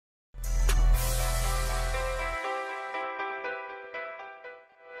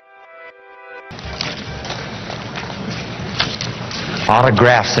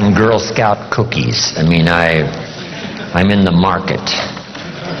autographs and Girl Scout cookies. I mean, I'm in the market.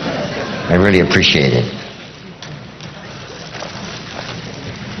 I really appreciate it.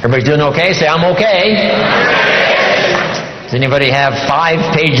 Everybody doing okay? Say, I'm okay. Does anybody have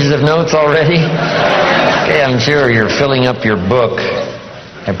 5 pages of notes already? Okay, I'm sure you're filling up your book.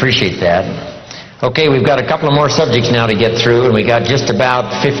 I appreciate that. Okay, we've got a couple of more subjects now to get through, and we got just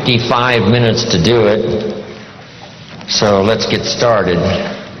about 55 minutes to do it. So let's get started.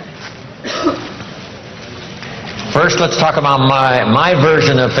 First, let's talk about my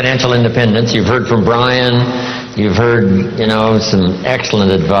version of financial independence. You've heard from Brian. You've heard, some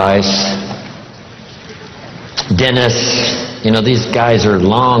excellent advice. Dennis, these guys are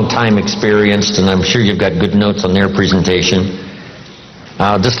long time experienced, and I'm sure you've got good notes on their presentation.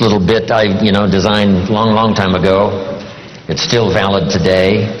 This little bit I, designed long time ago. It's still valid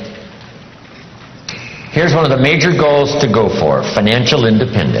today. Here's one of the major goals to go for: financial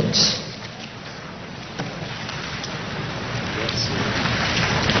independence.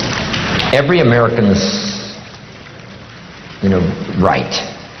 Every American's, right,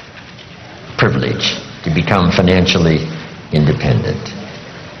 privilege to become financially independent.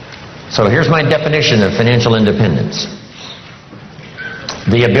 So here's my definition of financial independence.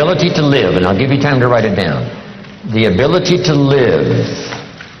 The ability to live, and I'll give you time to write it down. The ability to live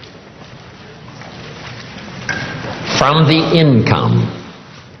from the income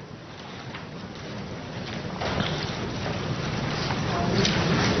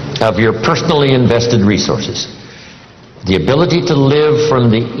of your personally invested resources. The ability to live from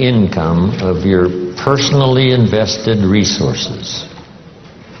the income of your personally invested resources.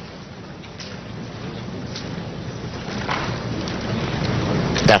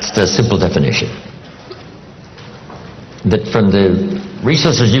 That's the simple definition. That from the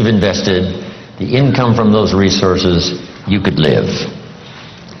resources you've invested, the income from those resources, you could live.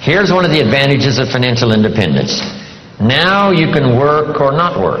 Here's one of the advantages of financial independence. Now you can work or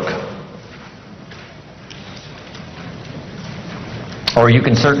not work. Or you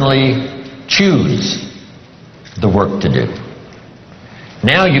can certainly choose the work to do.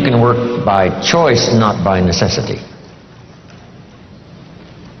 Now you can work by choice, not by necessity.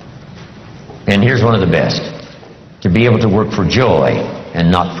 And here's one of the best: to be able to work for joy and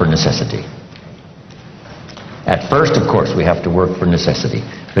not for necessity. At first, of course, we have to work for necessity.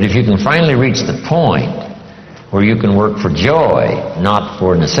 But if you can finally reach the point where you can work for joy, not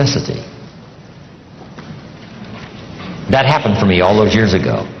for necessity. That happened for me all those years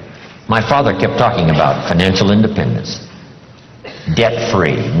ago. My father kept talking about financial independence,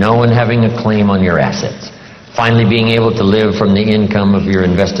 debt-free, no one having a claim on your assets, finally being able to live from the income of your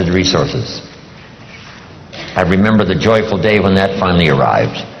invested resources. I remember the joyful day when that finally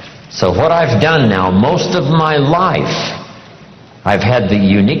arrived. So what I've done now, most of my life, I've had the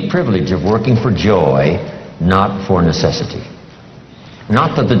unique privilege of working for joy, not for necessity.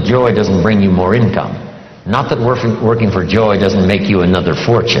 Not that the joy doesn't bring you more income. Not that working for joy doesn't make you another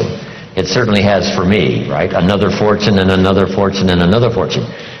fortune. It certainly has for me, right? Another fortune and another fortune and another fortune.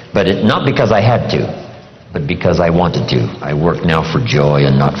 But not because I had to, but because I wanted to. I work now for joy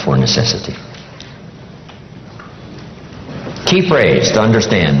and not for necessity. Key phrase to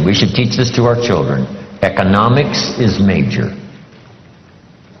understand, we should teach this to our children: economics is major.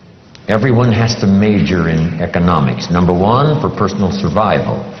 Everyone has to major in economics. Number one, for personal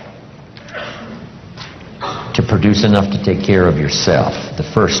survival. To produce enough to take care of yourself. The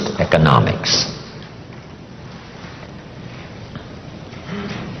first, economics.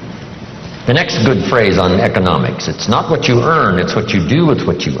 The next good phrase on economics: it's not what you earn, it's what you do with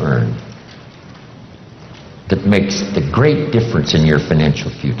what you earn that makes the great difference in your financial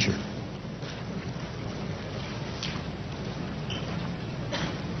future.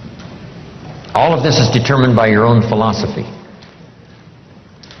 All of this is determined by your own philosophy.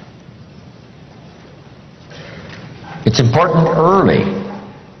 It's important early,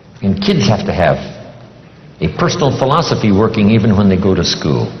 and kids have to have a personal philosophy working even when they go to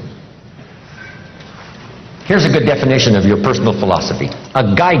school. Here's a good definition of your personal philosophy: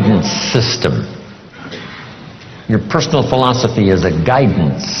 a guidance system. Your personal philosophy is a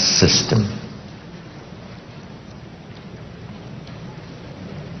guidance system.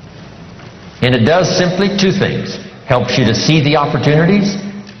 And it does simply two things: helps you to see the opportunities,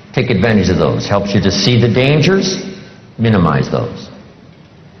 take advantage of those. Helps you to see the dangers, minimize those.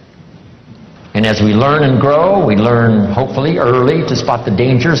 And as we learn and grow, we learn hopefully early to spot the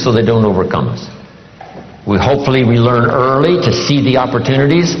dangers so they don't overcome us. We learn early to see the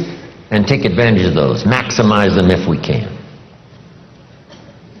opportunities and take advantage of those, maximize them if we can.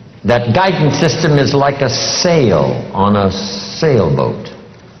 That guidance system is like a sail on a sailboat.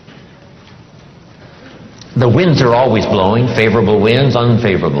 The winds are always blowing, favorable winds,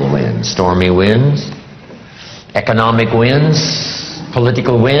 unfavorable winds, stormy winds, economic winds,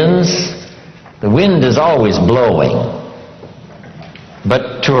 political winds. The wind is always blowing.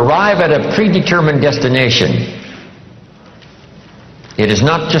 But to arrive at a predetermined destination, it is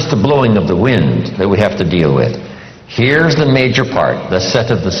not just the blowing of the wind that we have to deal with. Here's the major part, the set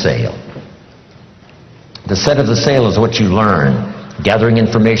of the sail. The set of the sail is what you learn, gathering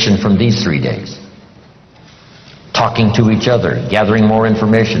information from these 3 days. Talking to each other, gathering more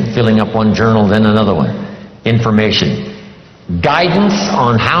information, filling up one journal, then another one. Information. Guidance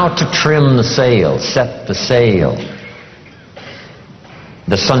on how to trim the sail, set the sail.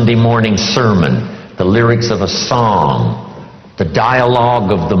 The Sunday morning sermon, the lyrics of a song, the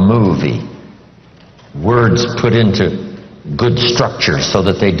dialogue of the movie. Words put into good structure so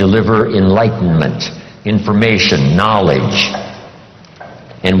that they deliver enlightenment, information, knowledge.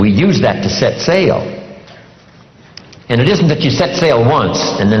 And we use that to set sail. And it isn't that you set sail once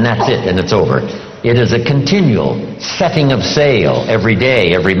and then that's it and it's over. It is a continual setting of sail every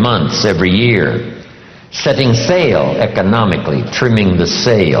day, every month, every year. Setting sail economically, trimming the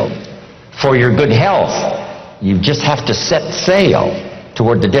sail. For your good health, you just have to set sail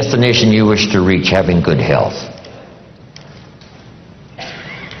toward the destination you wish to reach, having good health.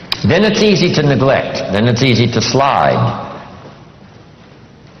 Then it's easy to neglect. Then it's easy to slide.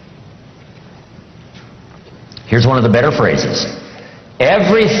 Here's one of the better phrases.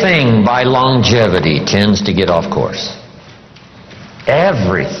 Everything by longevity tends to get off course.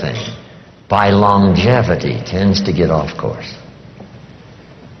 Everything by longevity tends to get off course.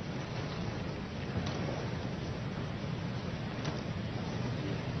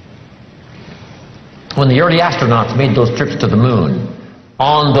 When the early astronauts made those trips to the moon,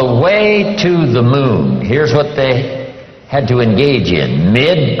 on the way to the moon, here's what they had to engage in: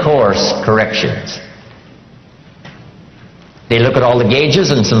 mid-course corrections. They look at all the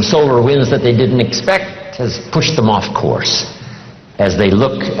gauges, and some solar winds that they didn't expect has pushed them off course as they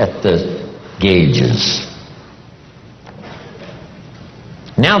look at the gauges.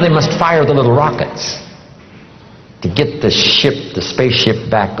 Now they must fire the little rockets to get the ship, the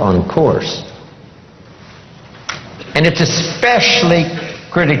spaceship, back on course. And it's especially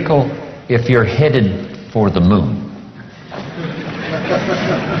critical if you're headed for the moon.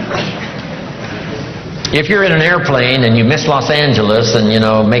 If you're in an airplane and you miss Los Angeles and,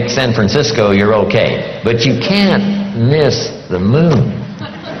 make San Francisco, you're okay. But you can't miss the moon.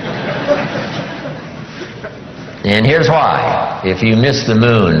 And here's why. If you miss the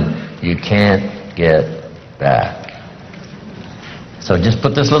moon, you can't get back. So just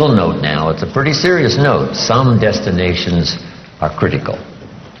put this little note now. It's a pretty serious note. Some destinations are critical.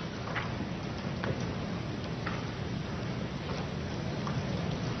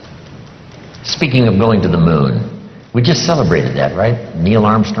 Speaking of going to the moon, we just celebrated that, right? Neil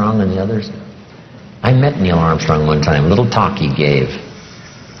Armstrong and the others. I met Neil Armstrong one time, a little talk he gave.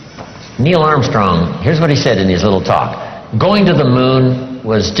 Neil Armstrong, here's what he said in his little talk. Going to the moon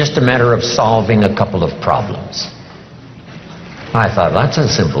was just a matter of solving a couple of problems. I thought, that's a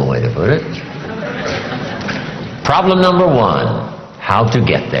simple way to put it. Problem number one, how to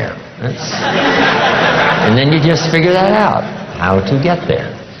get there. And then you just figure that out, how to get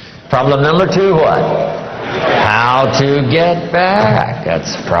there. Problem number two, what? How to get back.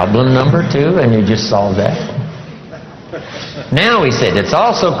 That's problem number two, and you just solve that. Now, he said, it's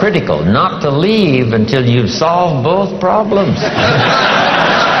also critical not to leave until you've solved both problems.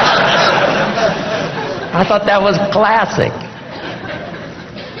 I thought that was classic.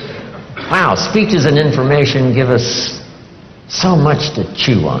 Wow, speeches and information give us so much to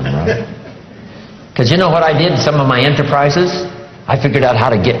chew on, right? Because you know what I did in some of my enterprises? I figured out how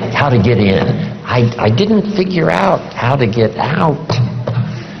to get in. I didn't figure out how to get out.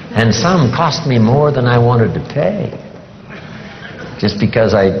 And some cost me more than I wanted to pay. Just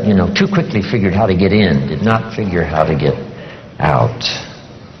because I, too quickly figured how to get in, did not figure how to get out.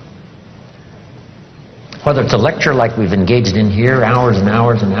 Whether it's a lecture like we've engaged in here, hours and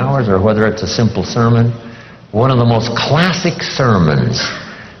hours and hours, or whether it's a simple sermon, one of the most classic sermons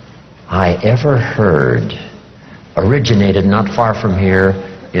I ever heard originated not far from here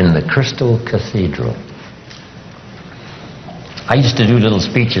in the Crystal Cathedral. I used to do little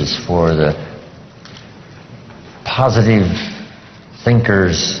speeches for the Positive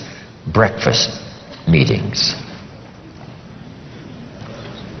Thinkers breakfast meetings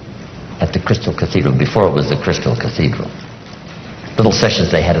at the Crystal Cathedral, before it was the Crystal Cathedral. Little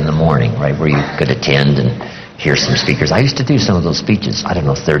sessions they had in the morning, right, where you could attend and hear some speakers. I used to do some of those speeches,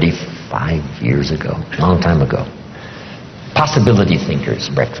 35 years ago, a long time ago. Possibility Thinkers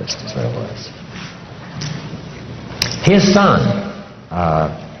Breakfast is what it was. His son,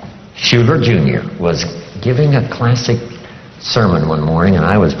 Schuler Jr., was giving a classic sermon one morning, and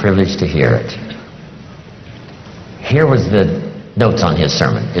I was privileged to hear it. Here was the notes on his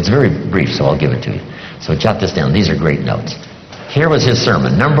sermon. It's very brief, so I'll give it to you. So jot this down. These are great notes. Here was his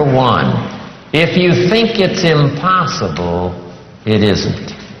sermon. Number 1, if you think it's impossible, it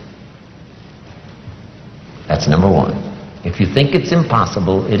isn't. That's number 1. If you think it's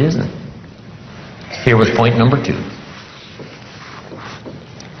impossible, it isn't. Here was point number 2.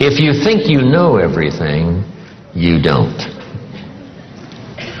 If you think you know everything, you don't.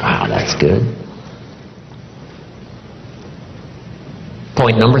 Wow, that's good.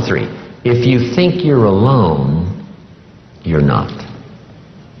 Point number 3. If you think you're alone, you're not.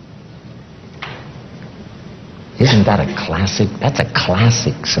 Isn't that a classic? That's a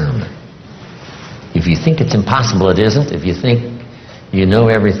classic sermon. If you think it's impossible, it isn't. If you think you know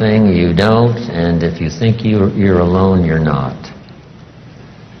everything, you don't. And if you think you're alone, you're not.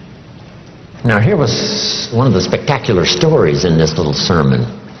 Now, here was one of the spectacular stories in this little sermon.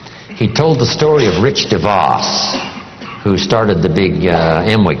 He told the story of Rich DeVos, who started the big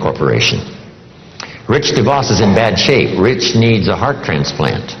Amway Corporation. Rich DeVos is in bad shape. Rich needs a heart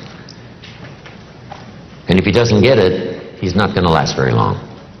transplant. And if he doesn't get it, he's not going to last very long.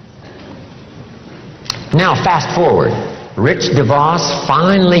 Now, fast forward. Rich DeVos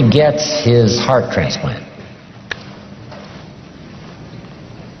finally gets his heart transplant.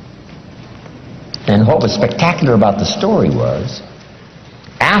 And what was spectacular about the story was,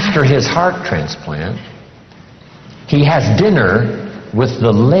 after his heart transplant, he has dinner with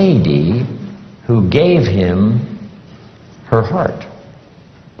the lady who gave him her heart.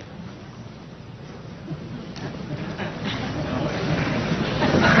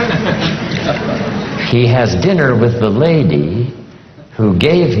 He has dinner with the lady who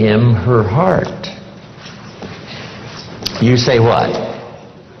gave him her heart. You say what?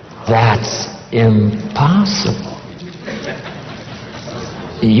 That's impossible.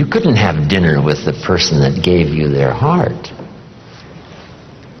 You couldn't have dinner with the person that gave you their heart.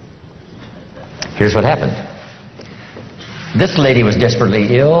 Here's what happened. This lady was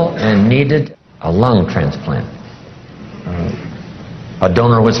desperately ill and needed a lung transplant. A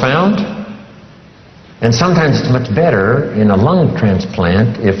donor was found, and sometimes it's much better in a lung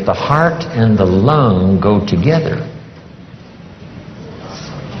transplant if the heart and the lung go together.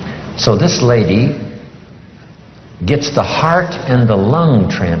 So this lady gets the heart and the lung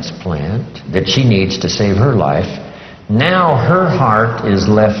transplant that she needs to save her life. Now her heart is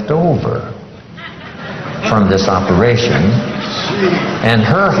left over from this operation, and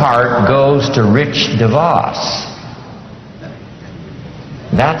her heart goes to Rich DeVos.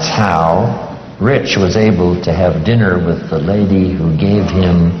 That's how Rich was able to have dinner with the lady who gave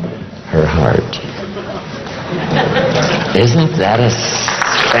him her heart. Isn't that a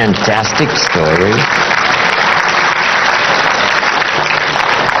fantastic story?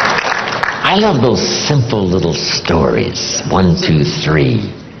 I love those simple little stories. 1, 2,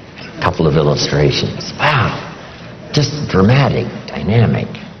 3. Couple of illustrations. Wow. Just dramatic, dynamic.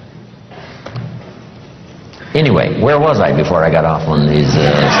 Anyway, where was I before I got off on these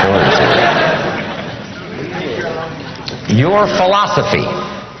stories here? Your philosophy.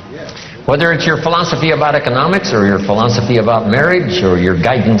 Whether it's your philosophy about economics or your philosophy about marriage or your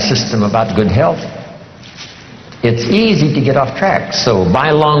guidance system about good health, it's easy to get off track. So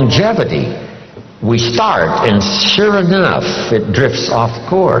by longevity, we start, and sure enough, it drifts off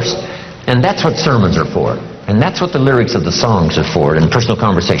course. And that's what sermons are for. And that's what the lyrics of the songs are for in personal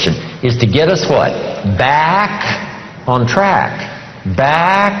conversation, is to get us what? Back on track.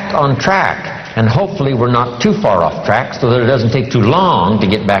 Back on track. And hopefully we're not too far off track so that it doesn't take too long to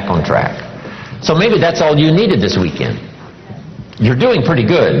get back on track. So maybe that's all you needed this weekend. You're doing pretty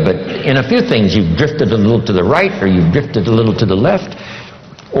good, but in a few things you've drifted a little to the right, or you've drifted a little to the left,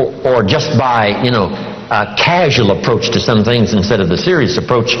 or just by, a casual approach to some things instead of the serious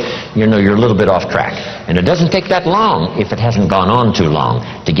approach, you're a little bit off track. And it doesn't take that long, if it hasn't gone on too long,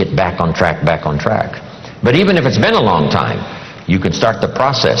 to get back on track. But even if it's been a long time, you can start the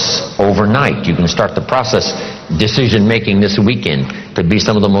process overnight. You can start the process, decision-making this weekend, to be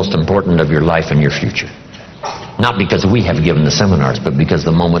some of the most important of your life and your future. Not because we have given the seminars, but because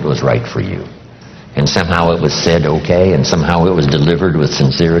the moment was right for you. And somehow it was said okay, and somehow it was delivered with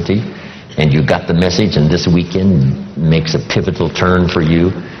sincerity, and you got the message, and this weekend makes a pivotal turn for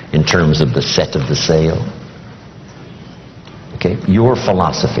you in terms of the set of the sail. Okay, your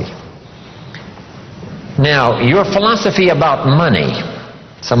philosophy. Now, your philosophy about money.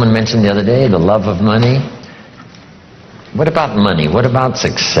 Someone mentioned the other day the love of money. What about money? What about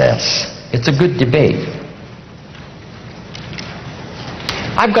success? It's a good debate.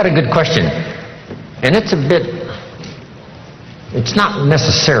 I've got a good question, and it's not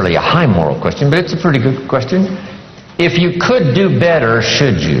necessarily a high moral question, but it's a pretty good question. If you could do better,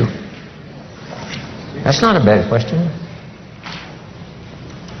 should you? That's not a bad question.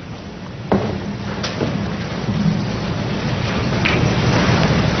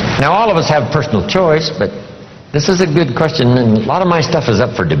 Now, all of us have personal choice, but this is a good question, and a lot of my stuff is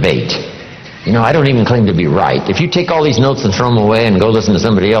up for debate. You know, I don't even claim to be right. If you take all these notes and throw them away and go listen to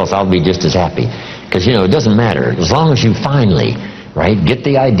somebody else, I'll be just as happy. Because, you know, it doesn't matter. As long as you finally, right, get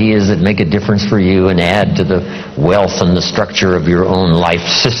the ideas that make a difference for you and add to the wealth and the structure of your own life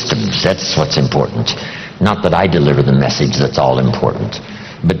systems. That's what's important. Not that I deliver the message, that's all important.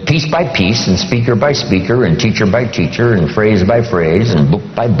 But piece by piece and speaker by speaker and teacher by teacher and phrase by phrase and book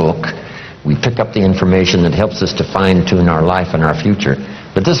by book, we pick up the information that helps us to fine-tune our life and our future.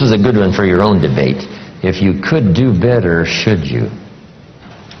 But this is a good one for your own debate. If you could do better, should you?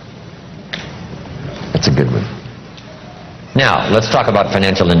 That's a good one. Now, let's talk about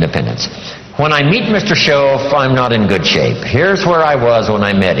financial independence. When I meet Mr. Shoaff, I'm not in good shape. Here's where I was when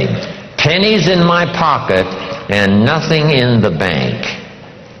I met him. Pennies in my pocket and nothing in the bank.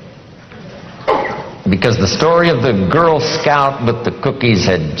 Because the story of the Girl Scout with the cookies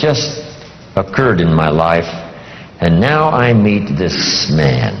had just occurred in my life, and now I meet this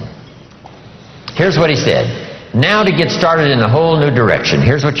man. Here's what he said. Now to get started in a whole new direction,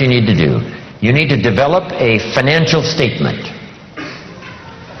 here's what you need to do. You need to develop a financial statement.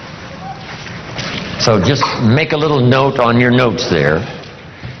 So just make a little note on your notes there.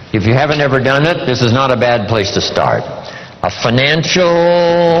 If you haven't ever done it, this is not a bad place to start. A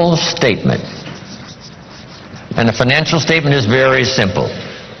financial statement. And a financial statement is very simple.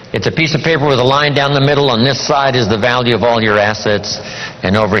 It's a piece of paper with a line down the middle. On this side is the value of all your assets,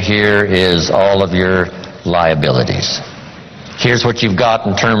 and over here is all of your liabilities. Here's what you've got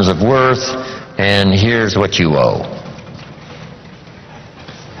in terms of worth, and here's what you owe.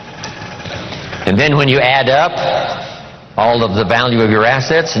 And then when you add up all of the value of your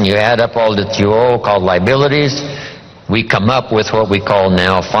assets and you add up all that you owe, called liabilities, we come up with what we call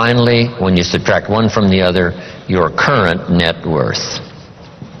now, finally, when you subtract one from the other, your current net worth.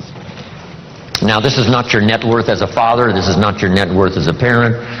 Now, this is not your net worth as a father. This is not your net worth as a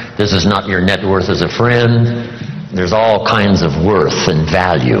parent. This is not your net worth as a friend. There's all kinds of worth and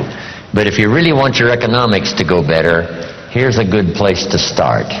value. But if you really want your economics to go better, here's a good place to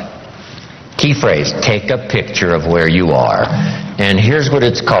start. Key phrase, take a picture of where you are. And here's what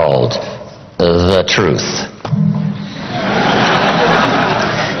it's called, the truth.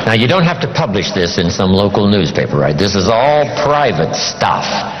 Now, you don't have to publish this in some local newspaper, right? This is all private stuff.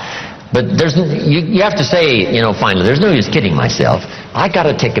 But you have to say, you know, finally, there's no use kidding myself. I got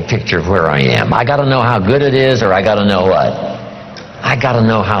to take a picture of where I am. I got to know how good it is, or I got to know what? I got to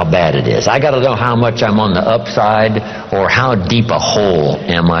know how bad it is. I got to know how much I'm on the upside, or how deep a hole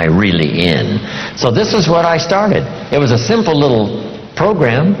am I really in. So this is what I started. It was a simple little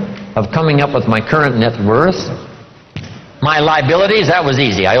program of coming up with my current net worth. My liabilities, that was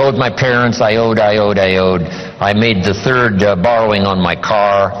easy. I owed my parents, I owed. I made the third borrowing on my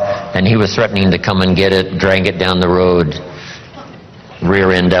car, and he was threatening to come and get it, drag it down the road, rear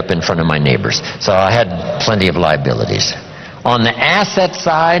end up in front of my neighbors. So I had plenty of liabilities. On the asset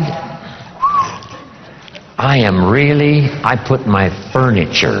side, I put my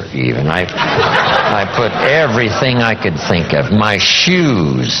furniture even. I put everything I could think of. My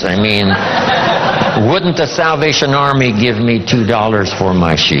shoes. I mean, wouldn't the Salvation Army give me $2 for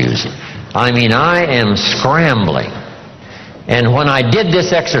my shoes? I mean, I am scrambling. And when I did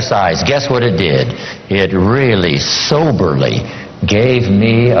this exercise, guess what it did? It really soberly gave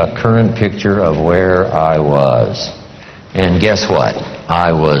me a current picture of where I was. And guess what?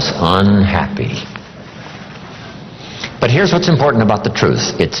 I was unhappy. But here's what's important about the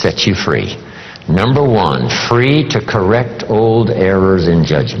truth. It sets you free. Number one, free to correct old errors in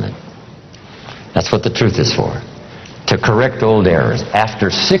judgment. That's what the truth is for. To correct old errors. After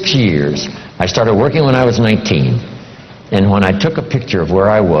 6 years, I started working when I was 19. And when I took a picture of where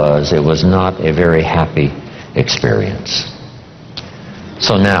I was, it was not a very happy experience.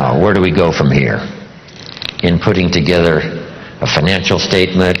 So now, where do we go from here? In putting together a financial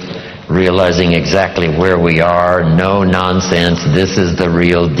statement, realizing exactly where we are, no nonsense, this is the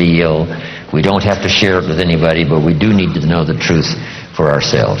real deal. We don't have to share it with anybody, but we do need to know the truth for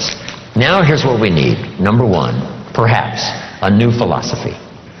ourselves. Now here's what we need. Number one, perhaps a new philosophy.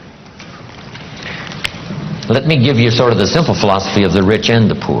 Let me give you sort of the simple philosophy of the rich and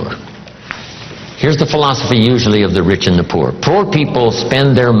the poor. Here's the philosophy usually of the rich and the poor. Poor people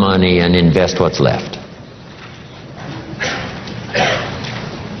spend their money and invest what's left.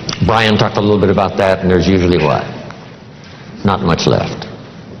 Brian talked a little bit about that, and there's usually what? Not much left.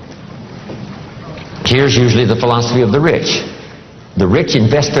 Here's usually the philosophy of the rich. The rich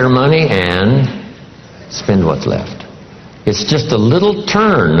invest their money and spend what's left. It's just a little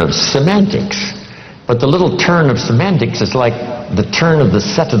turn of semantics. But the little turn of semantics is like the turn of the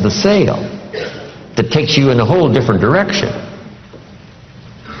set of the sail that takes you in a whole different direction.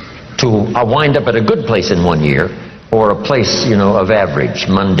 To wind up at a good place in 1 year, or a place, of average,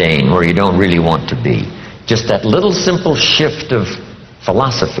 mundane, where you don't really want to be. Just that little simple shift of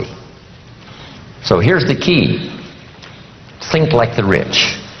philosophy. So here's the key. Think like the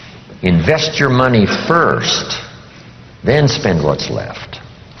rich. Invest your money first, then spend what's left.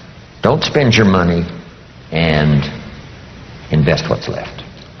 Don't spend your money and invest what's left.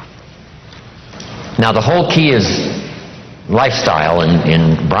 Now the whole key is lifestyle,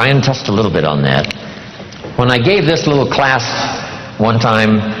 and Brian touched a little bit on that. When I gave this little class one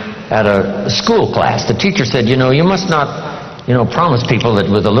time at a school class, the teacher said, you must not, promise people that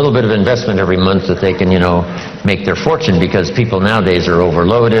with a little bit of investment every month that they can, make their fortune, because people nowadays are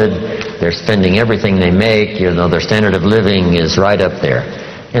overloaded. They're spending everything they make. Their standard of living is right up there.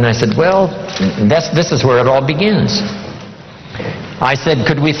 And I said, well, this is where it all begins. I said,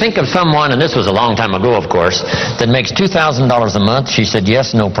 could we think of someone, and this was a long time ago, of course, that makes $2,000 a month? She said,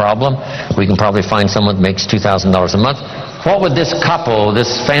 yes, no problem. We can probably find someone that makes $2,000 a month. What would this couple,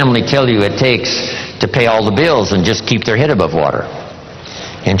 this family tell you it takes to pay all the bills and just keep their head above water?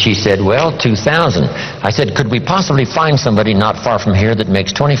 And she said, well, $2,000. I said, could we possibly find somebody not far from here that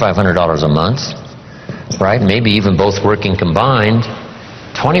makes $2,500 a month? Right? Maybe even both working combined.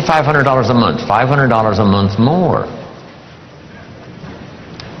 $2,500 a month, $500 a month more.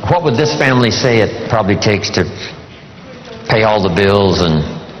 What would this family say it probably takes to pay all the bills and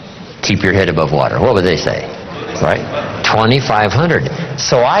keep your head above water? What would they say? Right? $2,500.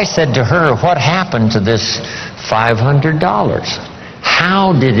 So I said to her, what happened to this $500?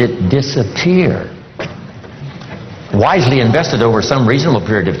 How did it disappear? Wisely invested over some reasonable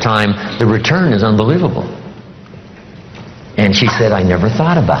period of time, the return is unbelievable. And she said, I never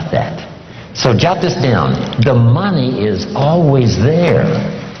thought about that. So jot this down. The money is always there,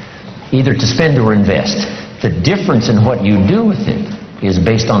 either to spend or invest. The difference in what you do with it is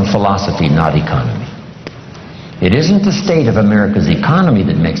based on philosophy, not economy. It isn't the state of America's economy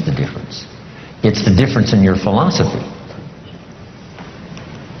that makes the difference. It's the difference in your philosophy.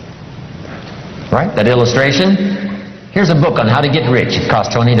 Right? That illustration? Here's a book on how to get rich. It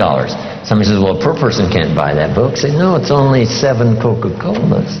costs $20. Somebody says, well, a poor person can't buy that book. Say, no, it's only 7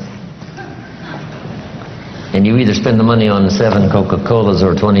 Coca-Colas. And you either spend the money on 7 Coca-Colas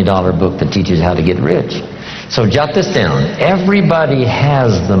or a $20 book that teaches how to get rich. So jot this down. Everybody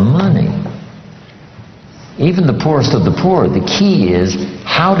has the money. Even the poorest of the poor. The key is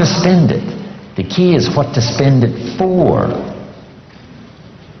how to spend it. The key is what to spend it for.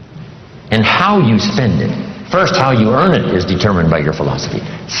 And how you spend it. First, how you earn it is determined by your philosophy.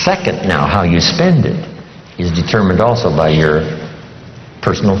 Second, now, how you spend it is determined also by your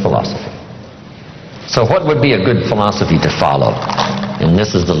personal philosophy. So what would be a good philosophy to follow? And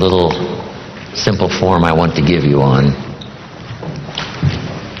this is the little simple form I want to give you on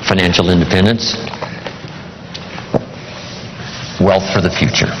financial independence, wealth for the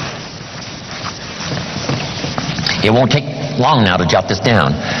future. It won't take long now to jot this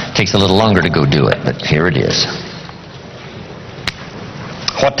down. It takes a little longer to go do it, but here it is.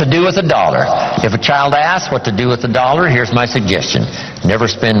 What to do with $1? If a child asks what to do with $1, here's my suggestion. Never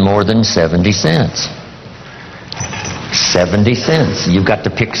spend more than 70 cents. 70 cents. You've got to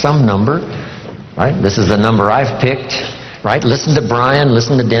pick some number, right? This is the number I've picked, right? Listen to Brian,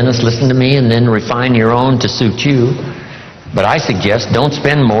 listen to Dennis, listen to me, and then refine your own to suit you. But I suggest don't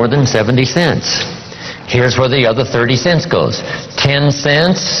spend more than 70 cents. Here's where the other 30 cents goes. 10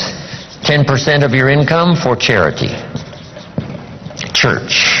 cents, 10% of your income for charity,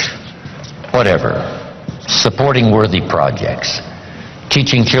 church, whatever, supporting worthy projects,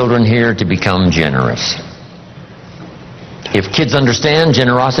 teaching children here to become generous. If kids understand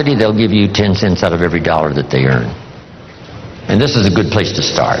generosity, they'll give you 10 cents out of every dollar that they earn. And this is a good place to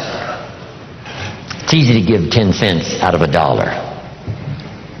start. It's easy to give 10 cents out of $1.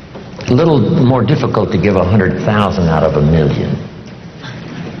 A little more difficult to give 100,000 out of 1,000,000.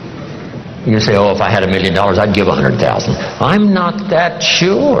 You say, oh, if I had $1 million, I'd give 100,000. I'm not that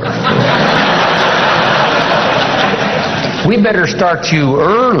sure. we better start you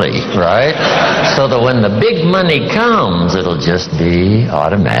early, right? So that when the big money comes, it'll just be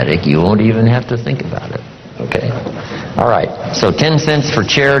automatic. You won't even have to think about it. Okay? All right. So 10 cents for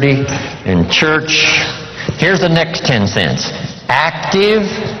charity and church. Here's the next 10 cents. Active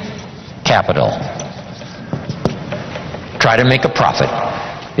capital. Try to make a profit.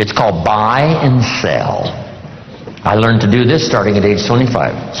 It's called buy and sell. I learned to do this starting at age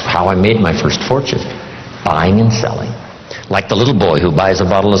 25. It's how I made my first fortune. Buying and selling. Like the little boy who buys a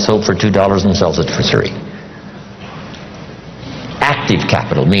bottle of soap for $2 and sells it for $3. Active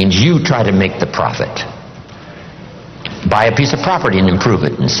capital means you try to make the profit. Buy a piece of property and improve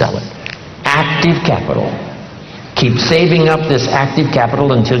it and sell it. Active capital. Keep saving up this active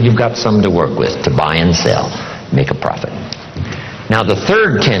capital until you've got some to work with to buy and sell. Make a profit. Now the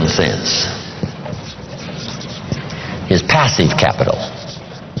third 10 cents is passive capital,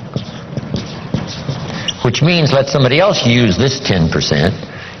 which means let somebody else use this 10%.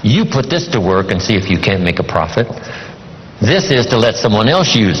 You put this to work and see if you can't make a profit. This is to let someone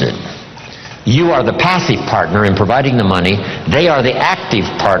else use it. You are the passive partner in providing the money. They are the active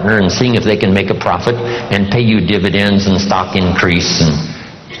partner in seeing if they can make a profit and pay you dividends and stock increase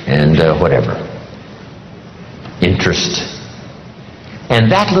and whatever. Interest. And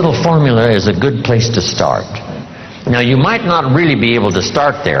that little formula is a good place to start. Now, you might not really be able to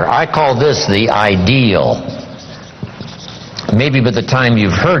start there. I call this the ideal. Maybe by the time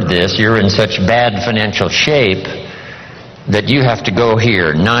you've heard this, you're in such bad financial shape that you have to go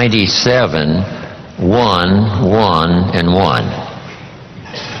here, 97, 1, 1, and 1.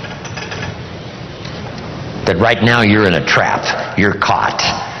 That right now you're in a trap. You're caught.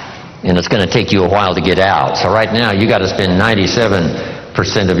 And it's going to take you a while to get out. So right now you got to spend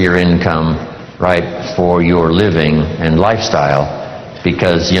 97% of your income, right, for your living and lifestyle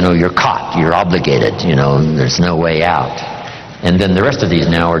because, you know, you're caught. You're obligated. You know, there's no way out. And then the rest of these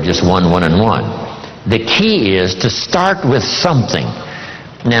now are just 1, 1, and 1. The key is to start with something.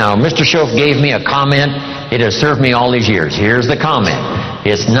 Now, Mr. Shoaff gave me a comment. It has served me all these years. Here's the comment.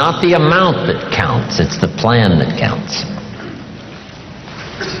 It's not the amount that counts. It's the plan that counts.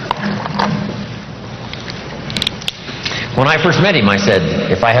 When I first met him, I said,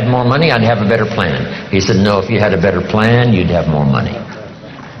 if I had more money, I'd have a better plan. He said, no, if you had a better plan, you'd have more money.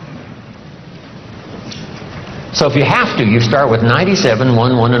 So if you have to, you start with 97,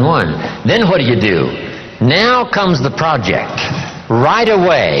 1, 1, and 1. Then what do? Now comes the project right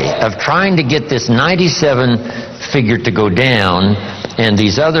away of trying to get this 97 figure to go down and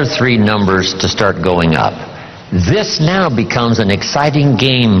these other 3 numbers to start going up. This now becomes an exciting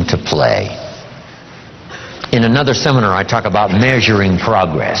game to play. In another seminar, I talk about measuring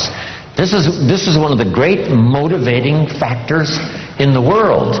progress. This is one of the great motivating factors in the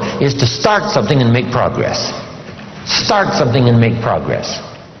world, is to start something and make progress. Start something and make progress.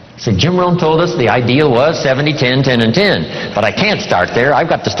 So Jim Rohn told us the ideal was 70, 10, 10, and 10. But I can't start there. I've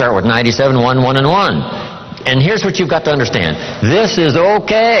got to start with 97, 1, 1, and 1. And here's what you've got to understand. This is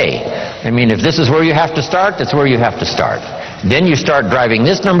okay. I mean, if this is where you have to start, that's where you have to start. Then you start driving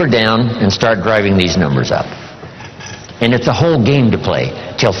this number down and start driving these numbers up. And it's a whole game to play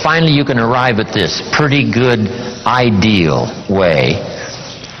till finally you can arrive at this pretty good ideal way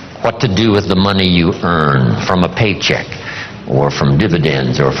what to do with the money you earn from a paycheck or from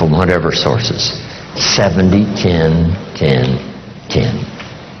dividends or from whatever sources. 70, 10, 10, 10.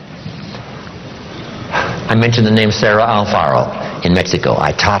 I mentioned the name Sarah Alfaro in Mexico.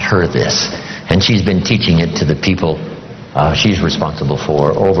 I taught her this, and she's been teaching it to the people she's responsible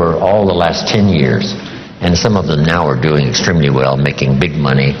for over all the last 10 years. And some of them now are doing extremely well, making big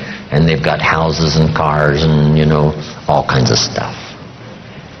money, and they've got houses and cars and, you know, all kinds of stuff.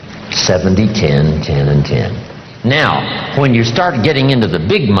 70, 10, 10, and 10. Now, when you start getting into the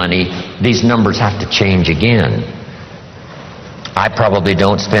big money, these numbers have to change again. I probably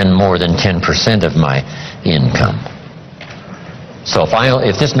don't spend more than 10% of my income. So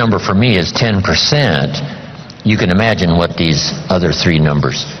if this number for me is 10%, you can imagine what these other 3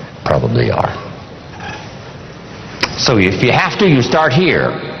 numbers probably are. So if you have to, you start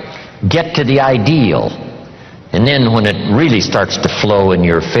here. Get to the ideal. And then when it really starts to flow in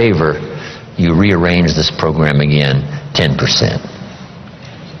your favor, you rearrange this program again 10%.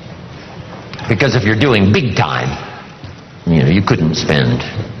 Because if you're doing big time, you know, you couldn't spend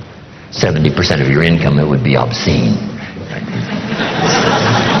 70% of your income. It would be obscene.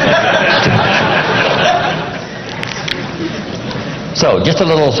 So just a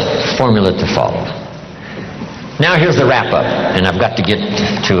little formula to follow. Now here's the wrap-up, and I've got to get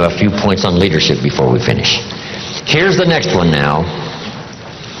to a few points on leadership before we finish. Here's the next one now.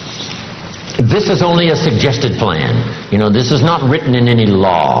 This is only a suggested plan. This is not written in any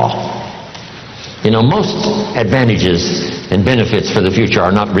law. Most advantages and benefits for the future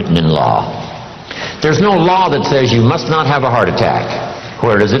are not written in law. There's no law that says you must not have a heart attack.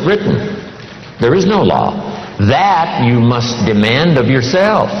 Where is it written? There is no law. That you must demand of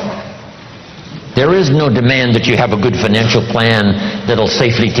yourself. There is no demand that you have a good financial plan that'll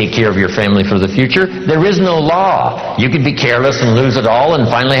safely take care of your family for the future. There is no law. You could be careless and lose it all and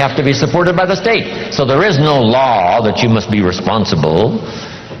finally have to be supported by the state. So there is no law that you must be responsible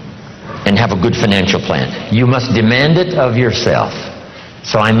and have a good financial plan. You must demand it of yourself.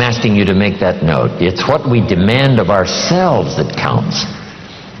 So I'm asking you to make that note. It's what we demand of ourselves that counts.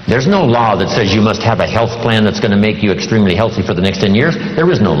 There's no law that says you must have a health plan that's going to make you extremely healthy for the next 10 years. There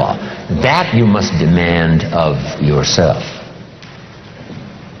is no law. That you must demand of yourself.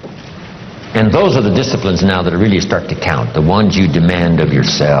 And those are the disciplines now that really start to count, the ones you demand of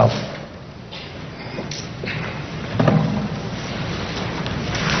yourself.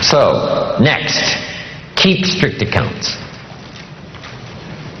 So, next, keep strict accounts.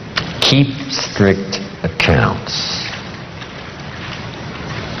 Keep strict accounts.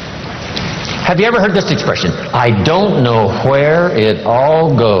 Have you ever heard this expression? I don't know where it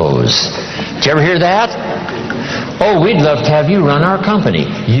all goes. Did you ever hear that? Oh, we'd love to have you run our company.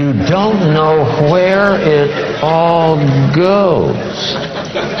 You don't know where it all goes.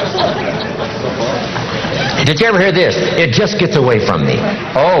 Did you ever hear this? It just gets away from me.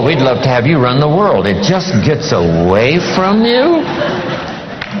 Oh, we'd love to have you run the world. It just gets away from you?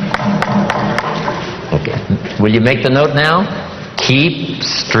 Okay. Will you make the note now? Keep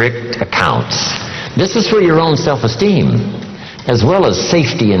strict accounts. This is for your own self-esteem, as well as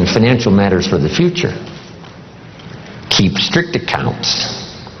safety and financial matters for the future. Keep strict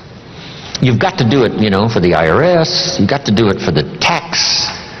accounts. You've got to do it, for the IRS. You've got to do it for the tax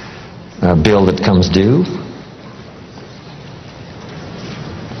bill that comes due.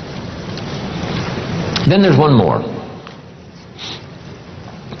 Then there's one more.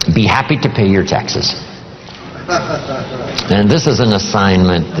 Be happy to pay your taxes. And this is an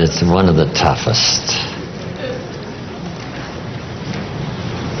assignment that's one of the toughest.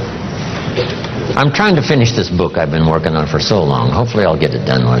 I'm trying to finish this book I've been working on for so long. Hopefully I'll get it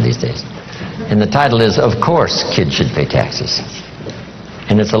done one of these days. And the title is, Of Course Kids Should Pay Taxes.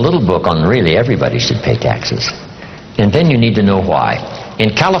 And it's a little book on really everybody should pay taxes. And then you need to know why.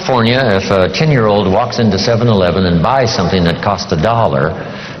 In California, if a 10-year-old walks into 7-Eleven and buys something that costs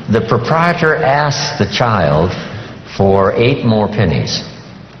 $1, the proprietor asks the child for 8 more pennies.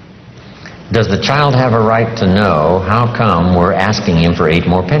 Does the child have a right to know how come we're asking him for 8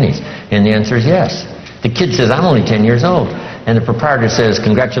 more pennies? And the answer is yes. The kid says, I'm only 10 years old. And the proprietor says,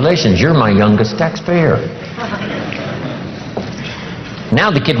 congratulations, you're my youngest taxpayer. Now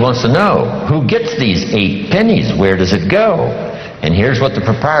the kid wants to know, who gets these 8 pennies? Where does it go? And here's what the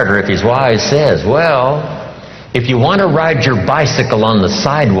proprietor, if he's wise, says. Well, if you want to ride your bicycle on the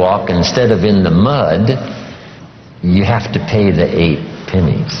sidewalk instead of in the mud, you have to pay the 8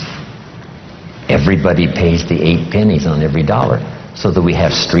 pennies. Everybody pays the 8 pennies on every dollar. So that we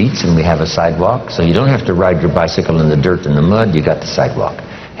have streets and we have a sidewalk. So you don't have to ride your bicycle in the dirt and the mud, you got the sidewalk.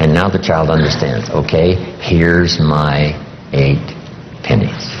 And now the child understands, okay, here's my 8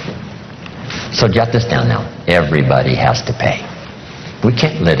 pennies. So jot this down now. Everybody has to pay. We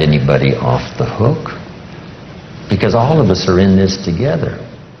can't let anybody off the hook, because all of us are in this together.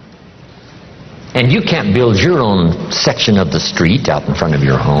 And you can't build your own section of the street out in front of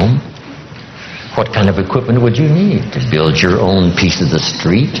your home. What kind of equipment would you need to build your own piece of the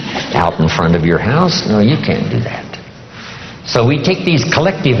street out in front of your house? No, you can't do that. So we take these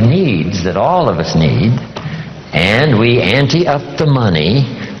collective needs that all of us need, and we ante up the money,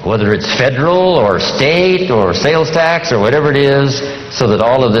 whether it's federal or state or sales tax or whatever it is, so that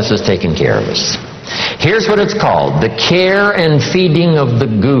all of this is taken care of us. Here's what it's called: the care and feeding of the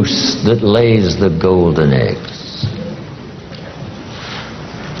goose that lays the golden eggs.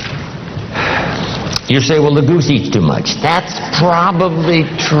 You say, well, the goose eats too much. That's probably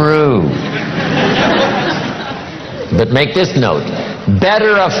true. But make this note: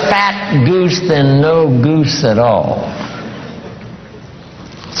 better a fat goose than no goose at all.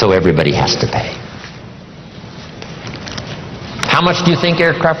 So everybody has to pay. How much do you think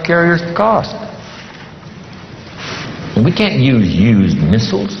aircraft carriers cost? We can't use used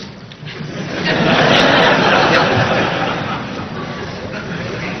missiles.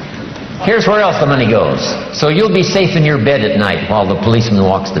 Here's where else the money goes. So you'll be safe in your bed at night while the policeman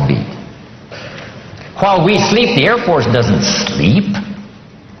walks the beat. While we sleep, the Air Force doesn't sleep.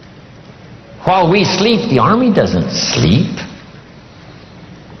 While we sleep, the Army doesn't sleep.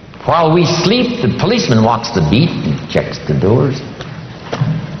 While we sleep, the policeman walks the beat and checks the doors.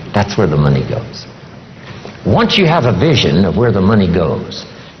 That's where the money goes. Once you have a vision of where the money goes,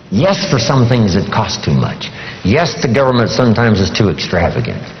 yes, for some things it costs too much. Yes, the government sometimes is too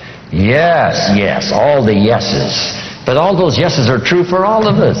extravagant. Yes, all the yeses. But all those yeses are true for all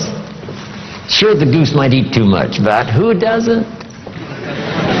of us. Sure, the goose might eat too much, but who doesn't?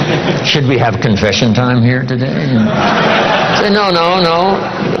 Should we have confession time here today? Say, no.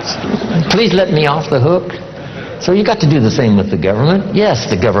 Please let me off the hook. So you got to do the same with the government. Yes,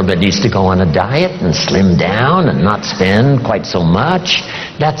 the government needs to go on a diet and slim down and not spend quite so much.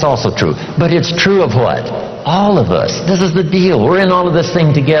 That's also true. But it's true of what? All of us. This is the deal. We're in all of this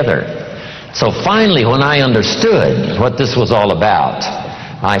thing together. So finally, when I understood what this was all about,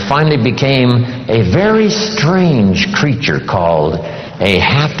 I finally became a very strange creature called a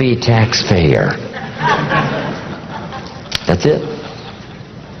happy taxpayer. That's it.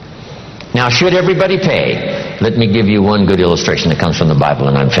 Now, should everybody pay? Let me give you one good illustration that comes from the Bible,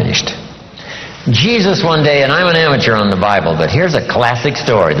 and I'm finished. Jesus one day, and I'm an amateur on the Bible, but here's a classic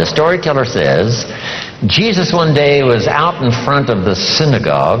story. The storyteller says, Jesus one day was out in front of the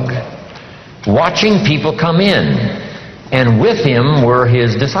synagogue watching people come in, and with him were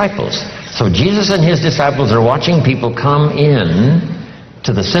his disciples. So Jesus and his disciples are watching people come in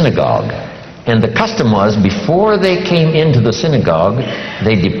to the synagogue. And the custom was, before they came into the synagogue,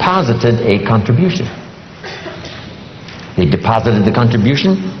 they deposited a contribution. They deposited the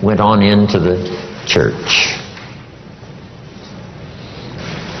contribution, went on into the church.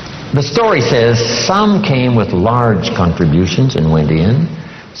 The story says some came with large contributions and went in.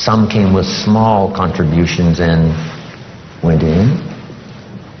 Some came with small contributions and went in.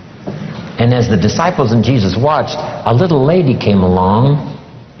 And as the disciples and Jesus watched, a little lady came along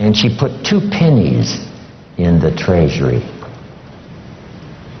and she put 2 pennies in the treasury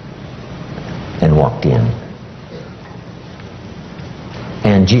and walked in.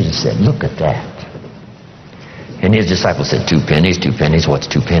 And Jesus said, "Look at that." And his disciples said, 2 pennies, 2 pennies, what's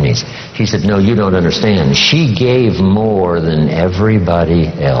 2 pennies? He said, "No, you don't understand. She gave more than everybody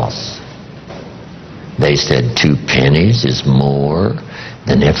else." They said, 2 pennies is more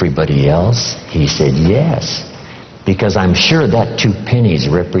than everybody else? He said, "Yes, because I'm sure that 2 pennies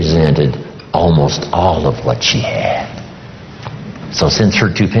represented almost all of what she had." So since her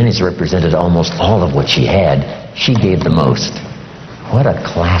 2 pennies represented almost all of what she had, she gave the most. What a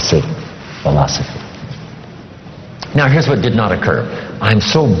classic philosophy. Now here's what did not occur. I'm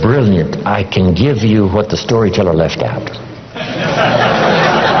so brilliant, I can give you what the storyteller left out.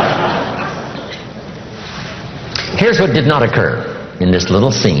 Here's what did not occur in this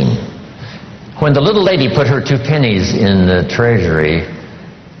little scene. When the little lady put her 2 pennies in the treasury,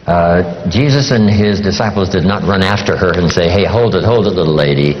 Jesus and his disciples did not run after her and say, "Hey, hold it, little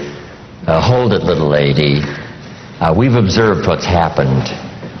lady. Hold it, little lady. We've observed what's happened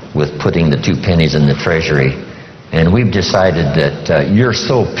with putting the 2 pennies in the treasury, and we've decided that you're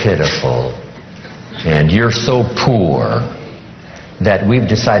so pitiful and you're so poor that we've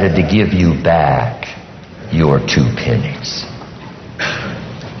decided to give you back your 2 pennies.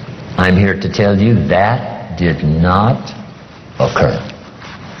 I'm here to tell you that did not occur.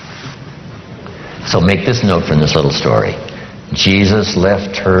 So make this note from this little story. Jesus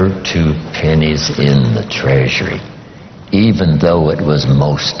left her 2 pennies in the treasury, even though it was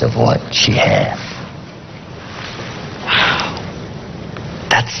most of what she had. Wow.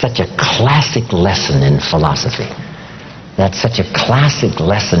 That's such a classic lesson in philosophy. That's such a classic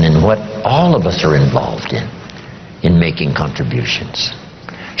lesson in what all of us are involved in making contributions.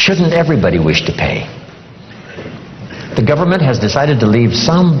 Shouldn't everybody wish to pay? The government has decided to leave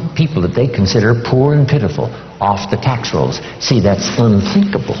some people that they consider poor and pitiful off the tax rolls. See, that's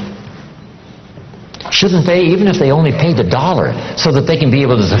unthinkable. Shouldn't they, even if they only paid $1, so that they can be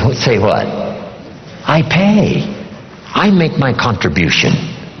able to say what? I pay. I make my contribution.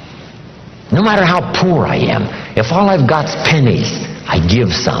 No matter how poor I am, if all I've got's pennies, I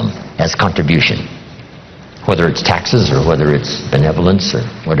give some as contribution. Whether it's taxes or whether it's benevolence or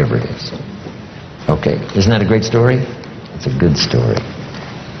whatever it is. Okay, isn't that a great story? It's a good story.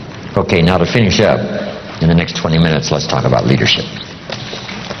 Okay, now to finish up, in the next 20 minutes, let's talk about leadership.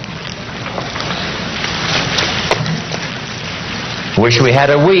 Wish we had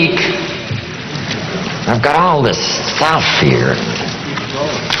a week. I've got all this stuff here.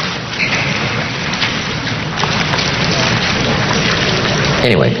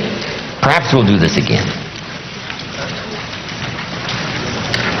 Anyway, perhaps we'll do this again.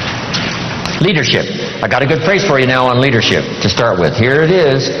 Leadership. I got a good phrase for you now on leadership to start with. Here it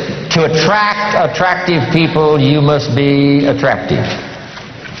is. To attract attractive people, you must be attractive.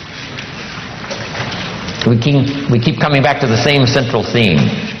 We keep coming back to the same central theme.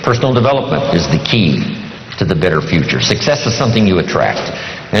 Personal development is the key to the better future. Success is something you attract.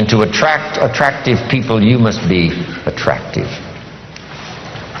 And to attract attractive people, you must be attractive.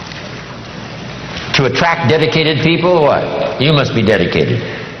 To attract dedicated people, what? You must be dedicated.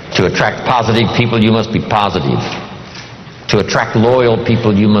 To attract positive people, you must be positive. To attract loyal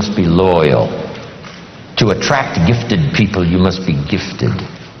people, you must be loyal. To attract gifted people, you must be gifted.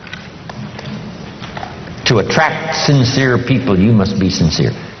 To attract sincere people, you must be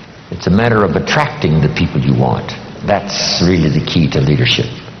sincere. It's a matter of attracting the people you want. That's really the key to leadership.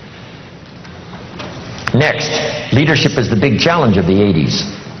 Next, leadership is the big challenge of the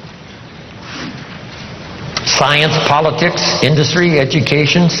 80s. Science, politics, industry,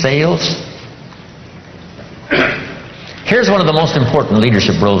 education, sales. Here's one of the most important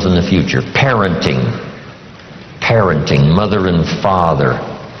leadership roles in the future: parenting. Parenting, mother and father.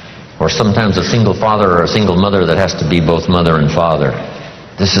 Or sometimes a single father or a single mother that has to be both mother and father.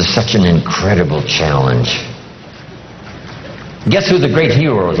 This is such an incredible challenge. Guess who the great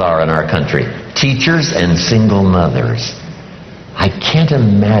heroes are in our country? Teachers and single mothers. I can't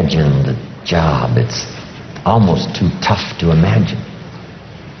imagine the job. It's almost too tough to imagine.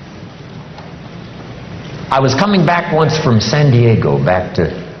 I was coming back once from San Diego back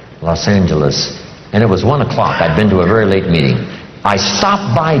to Los Angeles, and it was 1 o'clock. I'd been to a very late meeting. I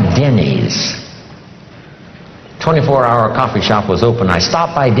stopped by Denny's. 24-hour coffee shop was open. I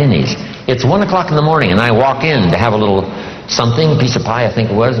stopped by Denny's. It's 1 o'clock in the morning, and I walk in to have a little something, piece of pie I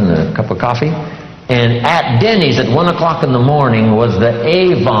think it was, and a cup of coffee. And at Denny's at 1 o'clock in the morning was the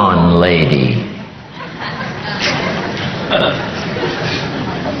Avon lady.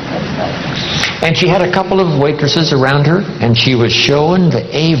 And she had a couple of waitresses around her, and she was showing the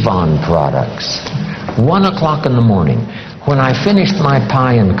Avon products. 1 o'clock in the morning. When I finished my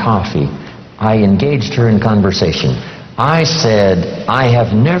pie and coffee, I engaged her in conversation. I said, I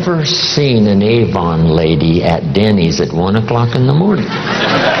have never seen an Avon lady at Denny's at 1 o'clock in the morning.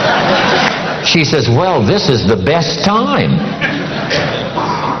 She says, well, this is the best time.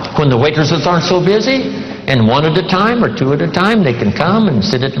 When the waitresses aren't so busy, and one at a time or two at a time, they can come and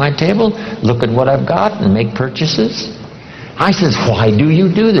sit at my table, look at what I've got, and make purchases. I says, why do you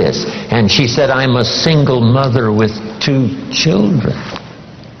do this? And she said, I'm a single mother with 2 children.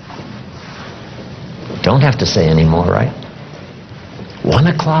 Don't have to say any more, right? 1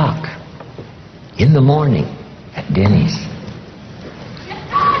 o'clock in the morning at Denny's.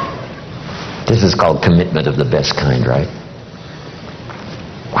 This is called commitment of the best kind, right?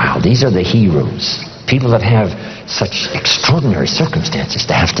 Wow, these are the heroes. People that have such extraordinary circumstances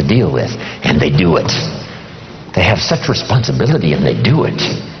to have to deal with, and they do it. They have such responsibility, and they do it.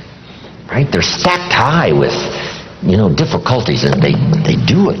 Right? They're stacked high with, difficulties, and they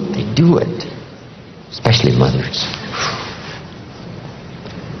do it. They do it. Especially mothers.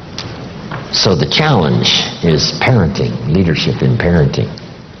 So the challenge is parenting, leadership in parenting.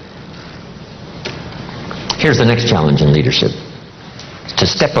 Here's the next challenge in leadership: to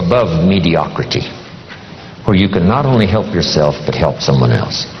step above mediocrity, where you can not only help yourself, but help someone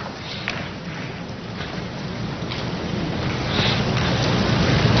else.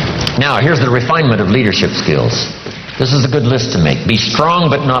 Now, here's the refinement of leadership skills. This is a good list to make. Be strong,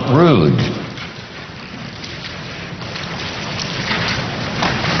 but not rude.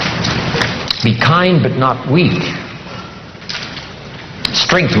 Be kind, but not weak.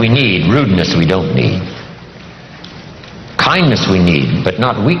 Strength we need, rudeness we don't need. Kindness we need, but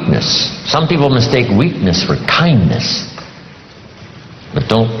not weakness. Some people mistake weakness for kindness. But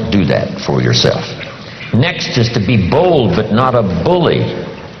don't do that for yourself. Next is to be bold, but not a bully.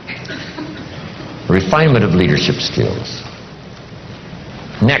 Refinement of leadership skills.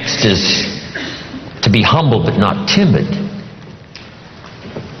 Next is to be humble, but not timid.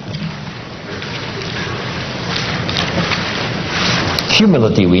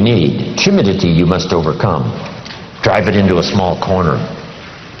 Humility we need. Timidity you must overcome. Drive it into a small corner.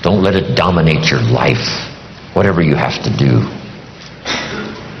 Don't let it dominate your life, whatever you have to do.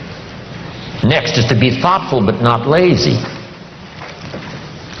 Next is to be thoughtful but not lazy.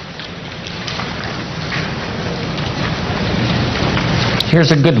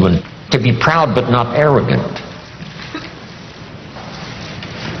 Here's a good one: to be proud but not arrogant.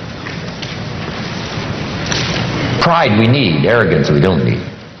 Pride we need, arrogance we don't need.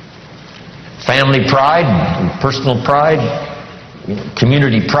 Family pride, personal pride,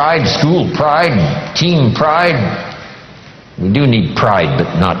 community pride, school pride, team pride. We do need pride,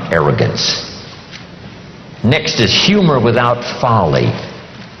 but not arrogance. Next is humor without folly.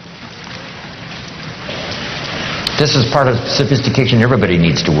 This is part of sophistication everybody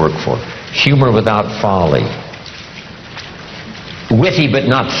needs to work for. humor without folly, witty but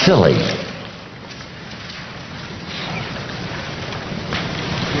not silly,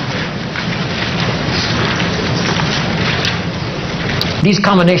 these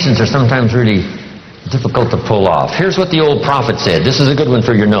combinations are sometimes really difficult to pull off. Here's what the old prophet said. This is a good one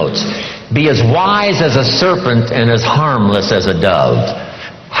for your notes. Be as wise as a serpent and as harmless as a dove.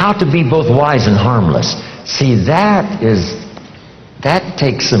 How to be both wise and harmless. See, that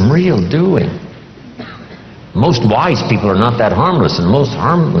takes some real doing. Most wise people are not that harmless, and most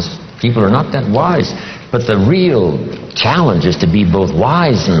harmless people are not that wise. But the real challenge is to be both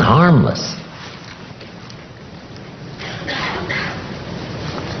wise and harmless.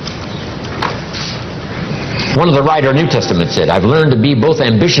 One of the writers of the New Testament said, I've learned to be both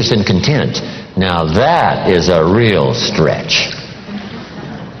ambitious and content. Now that is a real stretch.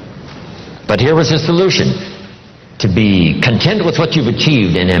 But here was his solution. To be content with what you've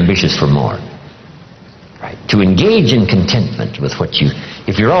achieved and ambitious for more. Right? To engage in contentment with what you...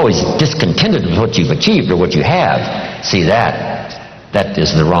 If you're always discontented with what you've achieved or what you have, see that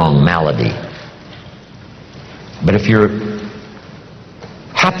is the wrong malady. But if you're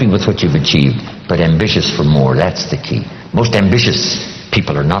happy with what you've achieved, but ambitious for more, that's the key. Most ambitious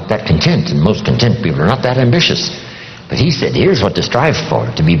people are not that content, and most content people are not that ambitious. But he said, here's what to strive for,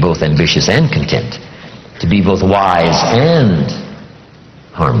 to be both ambitious and content, to be both wise and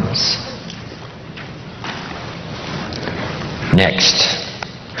harmless. Next,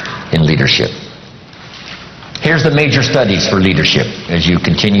 in leadership. Here's the major studies for leadership as you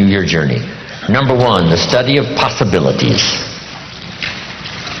continue your journey. Number one, the study of possibilities.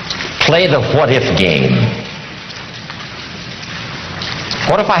 Play the what-if game.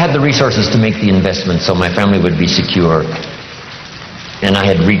 What if I had the resources to make the investment so my family would be secure and I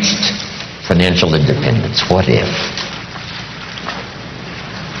had reached financial independence? What if?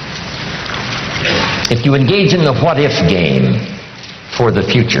 If you engage in the what-if game for the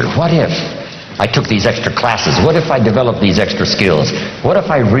future, what if I took these extra classes? What if I developed these extra skills? What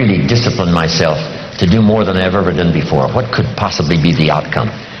if I really disciplined myself to do more than I've ever done before? What could possibly be the outcome?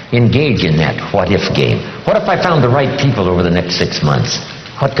 Engage in that what-if game. What if I found the right people over the next 6 months?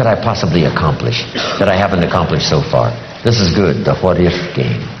 What could I possibly accomplish that I haven't accomplished so far? This is good, the what-if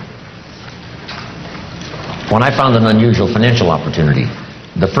game. When I found an unusual financial opportunity,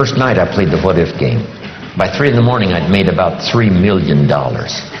 the first night I played the what-if game. By 3 in the morning, I'd made about $3 million.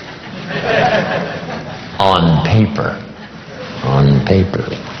 On paper. On paper.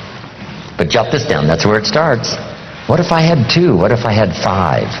 But jot this down, that's where it starts. What if I had 2? What if I had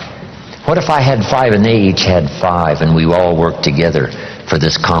 5? What if I had 5 and they each had 5 and we all worked together for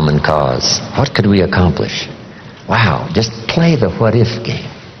this common cause? What could we accomplish? Wow, just play the what-if game.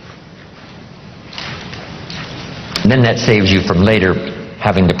 And then that saves you from later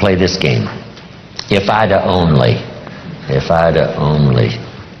having to play this game. If I'd only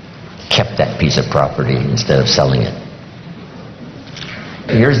kept that piece of property instead of selling it.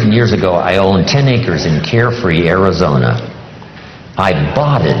 Years and years ago, I owned 10 acres in Carefree, Arizona. I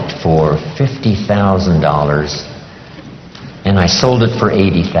bought it for $50,000 and I sold it for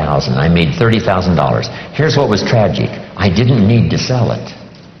 $80,000. I made $30,000. Here's what was tragic. I didn't need to sell it.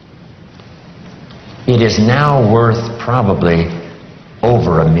 It is now worth probably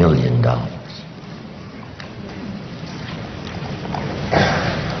over $1 million.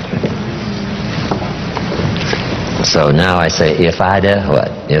 So now I say, if I'd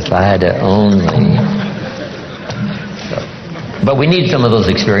only. But we need some of those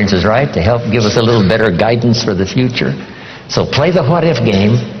experiences, right, to help give us a little better guidance for the future. So play the what-if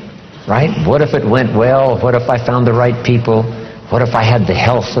game, right? What if it went well? What if I found the right people? What if I had the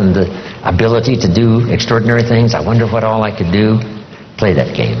health and the ability to do extraordinary things? I wonder what all I could do. Play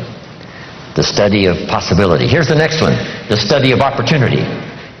that game. The study of possibility. Here's the next one, the study of opportunity.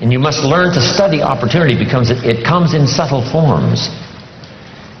 And you must learn to study opportunity because it comes in subtle forms.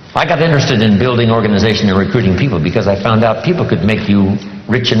 I got interested in building organization and recruiting people because I found out people could make you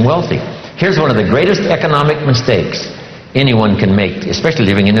rich and wealthy. Here's one of the greatest economic mistakes anyone can make, especially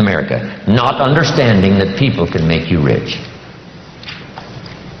living in America, not understanding that people can make you rich.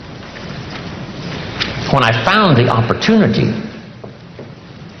 When I found the opportunity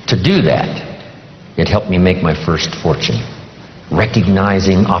to do that, it helped me make my first fortune.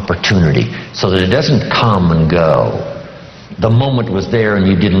 Recognizing opportunity so that it doesn't come and go. The moment was there and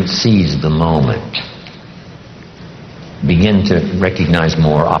you didn't seize the moment. Begin to recognize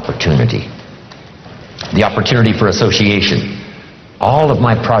more opportunity. The opportunity for association. All of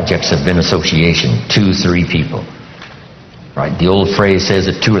my projects have been association, 2, 3 people. Right? The old phrase says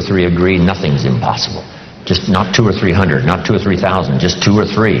if 2 or 3 agree, nothing's impossible. Just not 2 or 300, not 2 or 3,000, just 2 or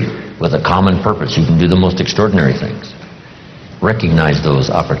 3. with a common purpose, you can do the most extraordinary things. Recognize those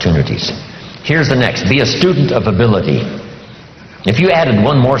opportunities. Here's the next. Be a student of ability. If you added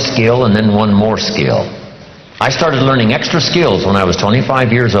one more skill and then one more skill. I started learning extra skills when I was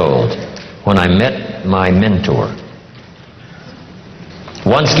 25 years old, when I met my mentor.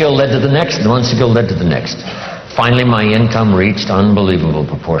 One skill led to the next, and one skill led to the next. Finally, my income reached unbelievable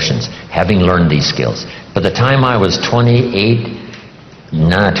proportions, having learned these skills. By the time I was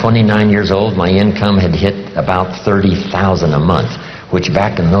 29 years old, my income had hit about $30,000 a month, which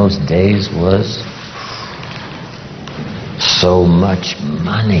back in those days was so much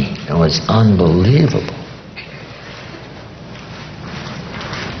money. It was unbelievable.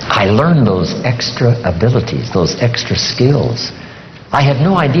 I learned those extra abilities, those extra skills. I had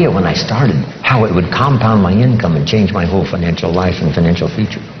no idea when I started how it would compound my income and change my whole financial life and financial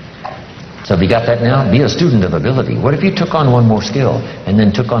future. So have you got that now? Be a student of ability. What if you took on one more skill and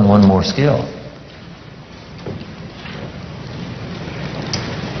then took on one more skill?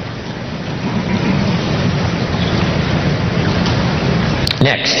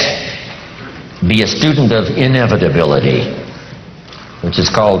 Next, be a student of inevitability, which is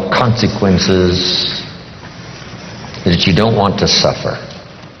called consequences that you don't want to suffer.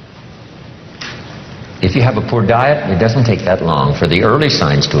 If you have a poor diet, it doesn't take that long for the early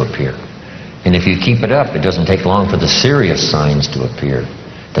signs to appear. And if you keep it up, it doesn't take long for the serious signs to appear.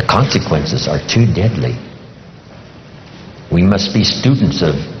 The consequences are too deadly. We must be students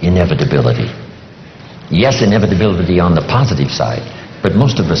of inevitability. Yes, inevitability on the positive side, but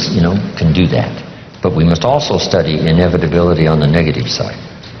most of us, can do that. But we must also study inevitability on the negative side.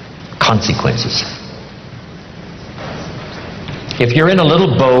 Consequences. If you're in a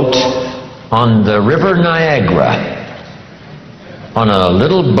little boat on the River Niagara, on a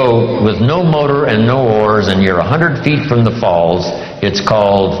little boat with no motor and no oars, and you're 100 feet from the falls, it's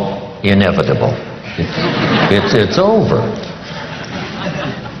called inevitable. It's over.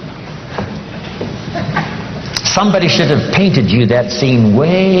 Somebody should have painted you that scene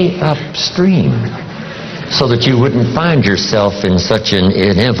way upstream so that you wouldn't find yourself in such an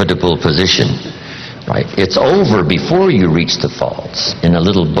inevitable position. Right? It's over before you reach the falls in a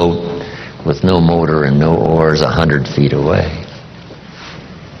little boat with no motor and no oars 100 feet away.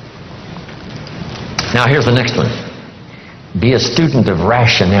 Now here's the next one. Be a student of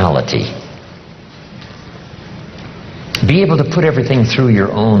rationality. Be able to put everything through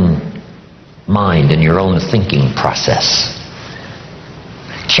your own mind and your own thinking process.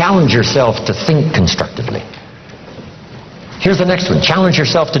 Challenge yourself to think constructively. Here's the next one. Challenge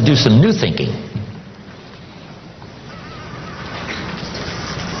yourself to do some new thinking.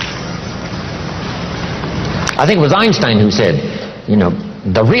 I think it was Einstein who said,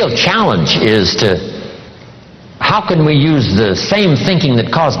 the real challenge is how can we use the same thinking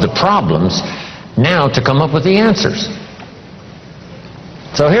that caused the problems now to come up with the answers?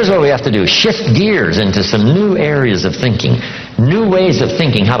 So here's what we have to do. Shift gears into some new areas of thinking, new ways of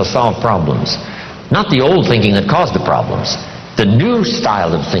thinking how to solve problems. Not the old thinking that caused the problems, the new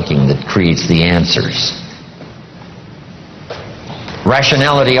style of thinking that creates the answers.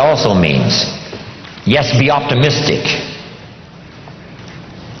 Rationality also means, yes, be optimistic,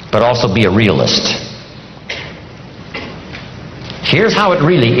 but also be a realist. Here's how it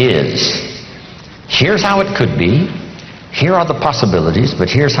really is. Here's how it could be. Here are the possibilities, but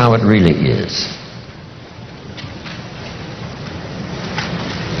here's how it really is.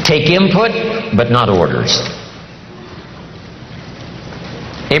 Take input, but not orders.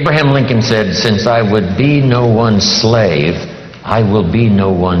 Abraham Lincoln said, "Since I would be no one's slave, I will be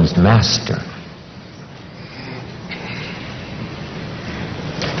no one's master."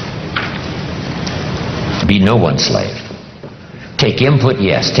 Be no one's slave. Take input,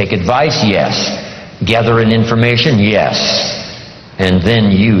 yes. Take advice, yes. Gather in information, yes. And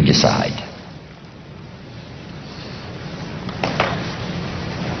then you decide.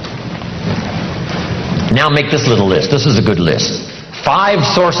 Now make this little list. This is a good list. 5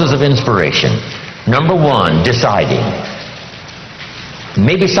 sources of inspiration. Number 1, deciding.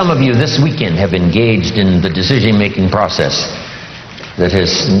 Maybe some of you this weekend have engaged in the decision-making process that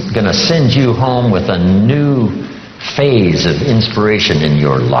is going to send you home with a new phase of inspiration in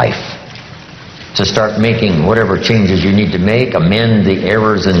your life. To start making whatever changes you need to make, amend the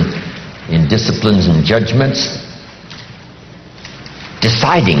errors in disciplines and judgments.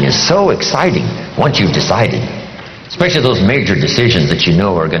 Deciding is so exciting once you've decided. Especially those major decisions that you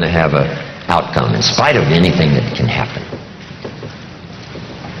know are going to have an outcome in spite of anything that can happen.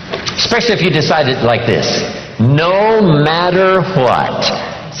 Especially if you decide it like this. No matter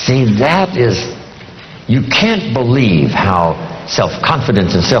what. See, that is... You can't believe how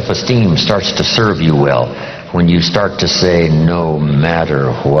Self-confidence and self-esteem starts to serve you well when you start to say, no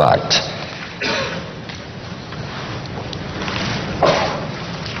matter what.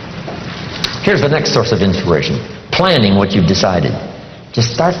 Here's the next source of inspiration. Planning what you've decided.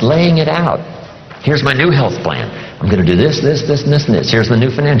 Just start laying it out. Here's my new health plan. I'm going to do this, this, this, and this, and this. Here's the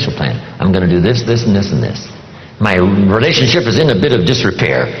new financial plan. I'm going to do this, this, and this, and this. My relationship is in a bit of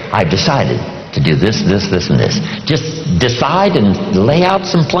disrepair. I've decided to do this, this, this, and this. Just decide and lay out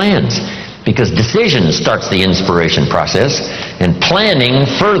some plans, because decision starts the inspiration process, and planning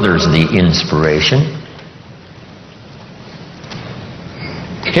furthers the inspiration.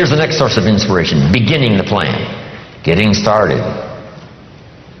 Here's the next source of inspiration. Beginning the plan. Getting started.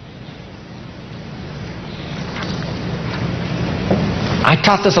 I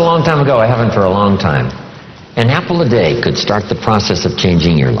taught this a long time ago. I haven't for a long time. An apple a day could start the process of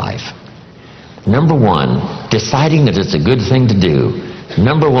changing your life. Number one, deciding that it's a good thing to do.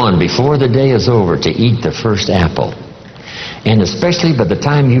 Number one, before the day is over, to eat the first apple. And especially by the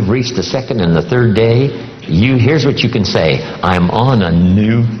time you've reached the second and the third day, here's what you can say: I'm on a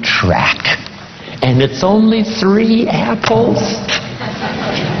new track. And it's only 3 apples.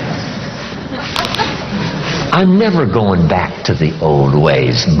 I'm never going back to the old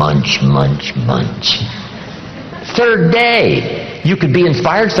ways. Munch, munch, munch. Third day, you could be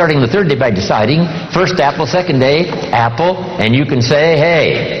inspired starting the third day by deciding, first apple, second day, apple, and you can say,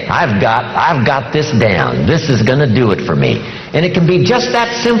 hey, I've got this down. This is going to do it for me. And it can be just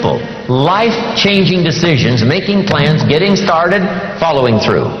that simple. Life-changing decisions, making plans, getting started, following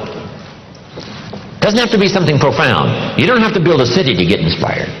through. Doesn't have to be something profound. You don't have to build a city to get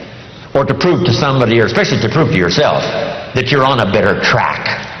inspired, or to prove to somebody, or especially to prove to yourself, that you're on a better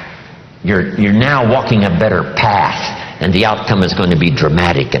track. You're now walking a better path, and the outcome is going to be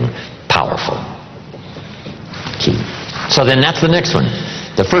dramatic and powerful. Key. So then that's the next one.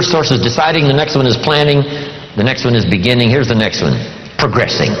 The first source is deciding, the next one is planning, the next one is beginning. Here's the next one: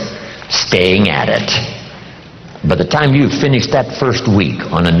 progressing, staying at it. By the time you've finished that first week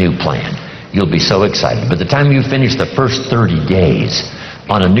on a new plan, you'll be so excited. By the time you finish the first 30 days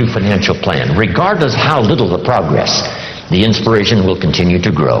on a new financial plan, regardless how little the progress, the inspiration will continue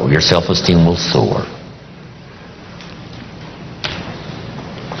to grow. Your self-esteem will soar.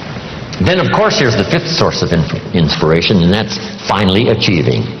 Then, of course, here's the fifth source of inspiration, and that's finally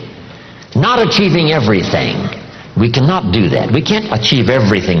achieving. Not achieving everything. We cannot do that. We can't achieve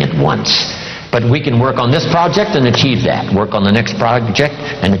everything at once. But we can work on this project and achieve that. Work on the next project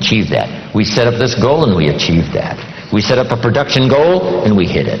and achieve that. We set up this goal and we achieve that. We set up a production goal and we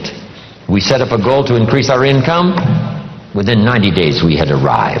hit it. We set up a goal to increase our income. Within 90 days we had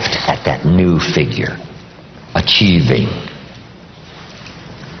arrived at that new figure. Achieving.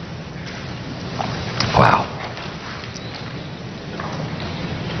 Wow.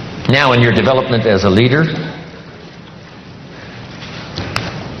 Now, in your development as a leader,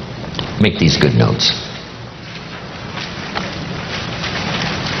 make these good notes.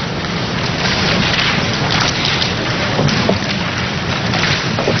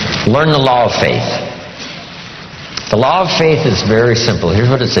 Learn the law of faith. The law of faith is very simple. Here's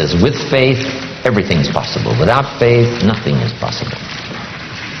what it says: with faith, everything's possible. Without faith, nothing is possible.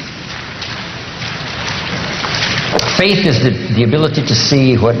 Faith is the ability to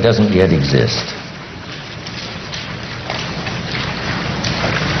see what doesn't yet exist.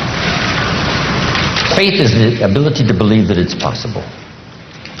 Faith is the ability to believe that it's possible.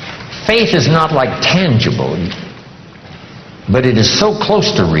 Faith is not like tangible, but it is so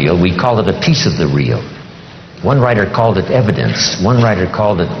close to real, we call it a piece of the real. One writer called it evidence. One writer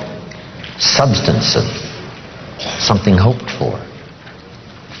called it substance of something hoped for.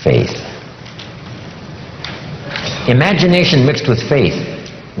 Faith. Imagination mixed with faith.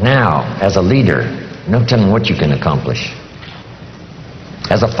 Now, as a leader, no telling what you can accomplish.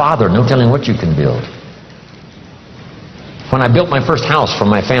 As a father, no telling what you can build. When I built my first house for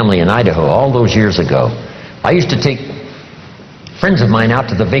my family in Idaho all those years ago, I used to take friends of mine out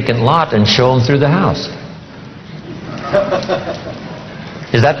to the vacant lot and show them through the house.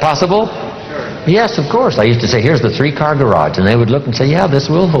 Is that possible? Sure. Yes, of course. I used to say, here's the 3-car garage. And they would look and say, yeah, this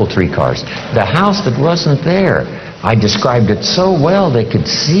will hold 3 cars. The house that wasn't there, I described it so well they could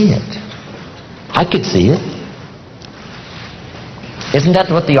see it. I could see it. Isn't that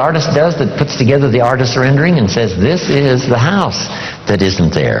what the artist does, that puts together the artist's rendering and says, this is the house that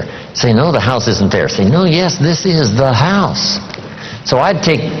isn't there? Say, no, the house isn't there. Say, no, yes, this is the house. So I'd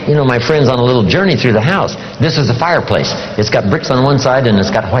take, my friends on a little journey through the house. This is the fireplace. It's got bricks on one side and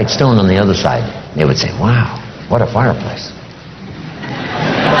it's got white stone on the other side. They would say, wow, what a fireplace.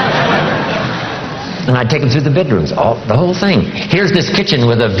 And I'd take them through the bedrooms, the whole thing. Here's this kitchen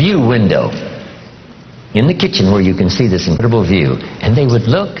with a view window. In the kitchen where you can see this incredible view. And they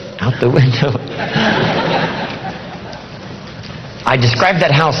would look out the window. I described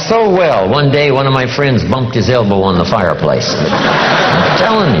that house so well. One day, one of my friends bumped his elbow on the fireplace. I'm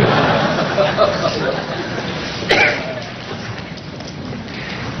telling you.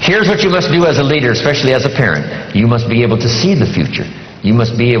 Here's what you must do as a leader, especially as a parent. You must be able to see the future. You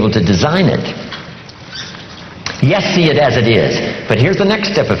must be able to design it. Yes, see it as it is. But here's the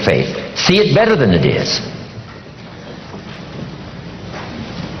next step of faith. See it better than it is.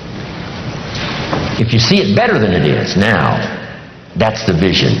 If you see it better than it is now, that's the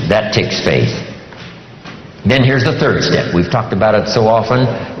vision. That takes faith. Then here's the third step. We've talked about it so often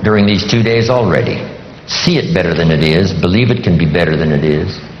during these 2 days already. See it better than it is. Believe it can be better than it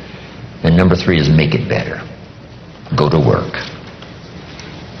is. And number 3 is make it better. Go to work.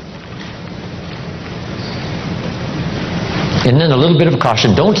 And then a little bit of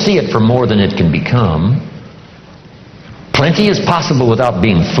caution. Don't see it for more than it can become. Plenty is possible without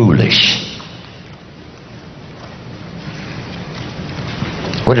being foolish.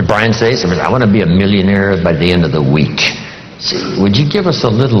 What did Brian say? I want to be a millionaire by the end of the week. Would you give us a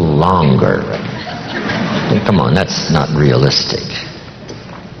little longer? Come on, that's not realistic.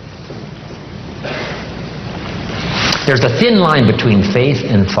 There's a thin line between faith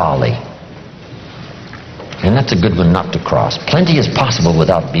and folly. And that's a good one not to cross. Plenty is possible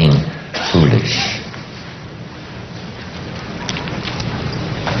without being foolish.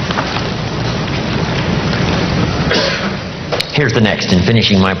 Here's the next in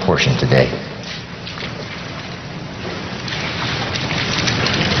finishing my portion today.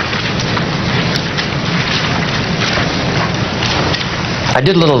 I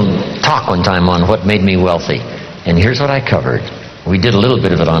did a little talk one time on what made me wealthy. And here's what I covered. We did a little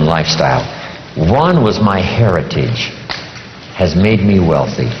bit of it on lifestyle. One was my heritage has made me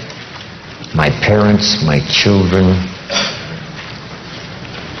wealthy. My parents, my children,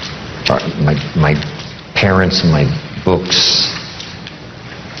 my parents, my books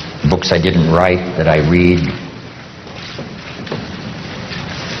I didn't write that I read.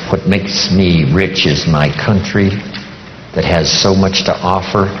 What makes me rich is my country that has so much to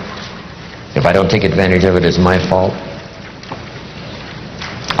offer. If I don't take advantage of it, it's my fault.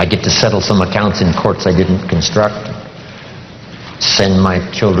 I get to settle some accounts in courts I didn't construct. Send my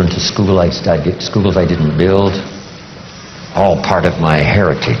children to schools I didn't build. All part of my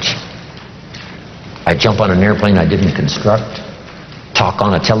heritage. I jump on an airplane I didn't construct. Talk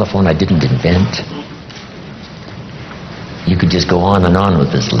on a telephone I didn't invent. You could just go on and on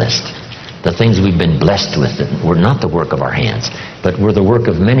with this list. The things we've been blessed with that were not the work of our hands, but were the work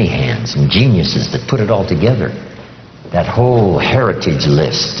of many hands and geniuses that put it all together. That whole heritage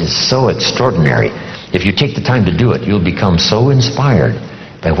list is so extraordinary. If you take the time to do it, you'll become so inspired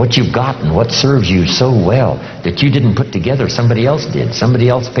by what you've got and what serves you so well that you didn't put together, somebody else did. Somebody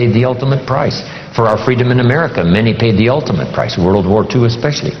else paid the ultimate price. For our freedom in America, many paid the ultimate price, World War II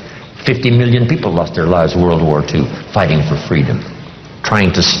especially. 50 million people lost their lives World War II fighting for freedom,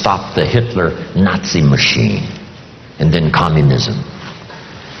 trying to stop the Hitler Nazi machine and then communism.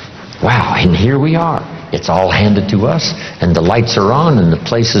 Wow, and here we are. It's all handed to us, and the lights are on, and the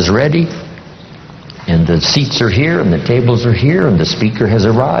place is ready, and the seats are here, and the tables are here, and the speaker has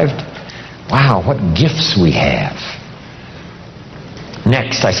arrived. Wow, what gifts we have.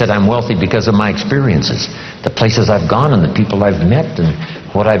 Next, I said I'm wealthy because of my experiences. The places I've gone and the people I've met and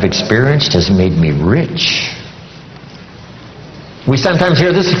what I've experienced has made me rich. We sometimes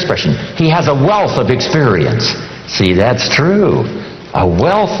hear this expression, he has a wealth of experience. See, that's true. A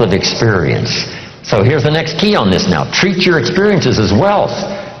wealth of experience. So here's the next key on this now. Treat your experiences as wealth.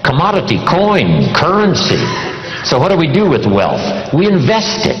 Commodity, coin, currency. So what do we do with wealth? We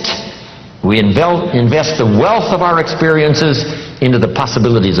invest it. We invest the wealth of our experiences into the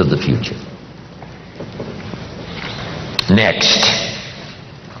possibilities of the future. Next,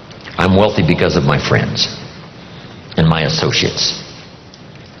 I'm wealthy because of my friends and my associates.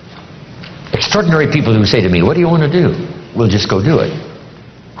 Extraordinary people who say to me, what do you want to do? We'll just go do it.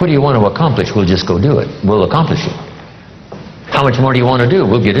 What do you want to accomplish? We'll just go do it. We'll accomplish it. How much more do you want to do?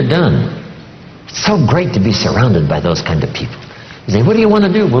 We'll get it done. It's so great to be surrounded by those kind of people. You say, what do you want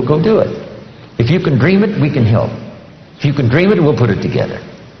to do? We'll go do it. If you can dream it, we can help. If you can dream it, we'll put it together.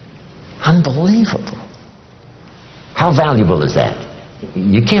 Unbelievable. How valuable is that?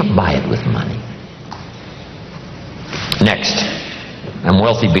 You can't buy it with money. Next, I'm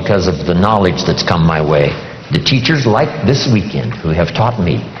wealthy because of the knowledge that's come my way. The teachers like this weekend who have taught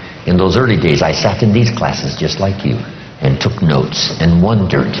me. In those early days, I sat in these classes just like you and took notes and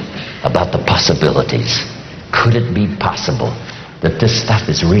wondered about the possibilities. Could it be possible that this stuff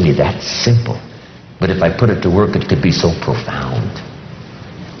is really that simple? But if I put it to work, it could be so profound.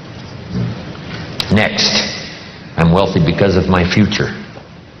 Next, I'm wealthy because of my future.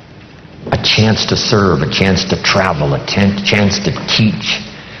 A chance to serve, a chance to travel, a chance to teach,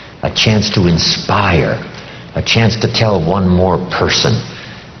 a chance to inspire, a chance to tell one more person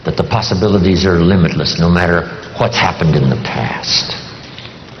that the possibilities are limitless no matter what's happened in the past.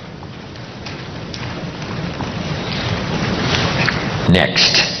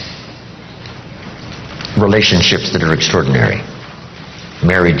 Next, relationships that are extraordinary.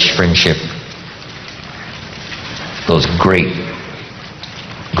 Marriage, friendship, those great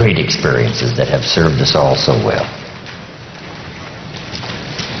experiences that have served us all so well.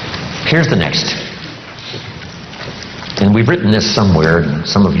 Here's the next. And we've written this somewhere, and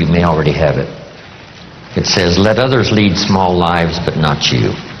some of you may already have it. It says, let others lead small lives, but not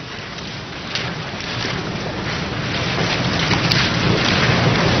you.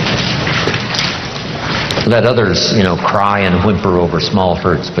 Let others, cry and whimper over small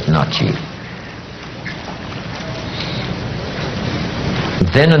hurts, but not you.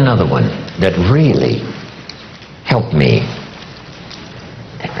 Then another one that really helped me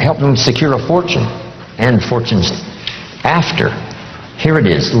secure a fortune and fortunes after. Here it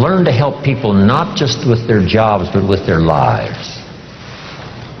is. Learn to help people not just with their jobs, but with their lives.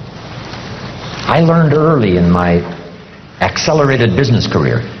 I learned early in my accelerated business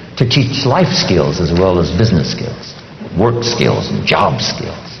career to teach life skills as well as business skills, work skills and job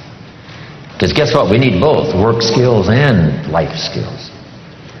skills. Because guess what? We need both, work skills and life skills.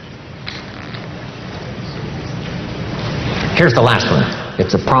 Here's the last one.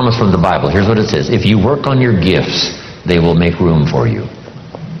 It's a promise from the Bible. Here's what it says. If you work on your gifts, they will make room for you.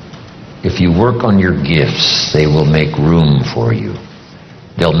 If you work on your gifts, they will make room for you.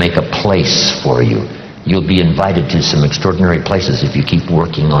 They'll make a place for you. You'll be invited to some extraordinary places if you keep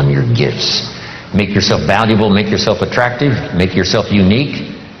working on your gifts. Make yourself valuable, make yourself attractive, make yourself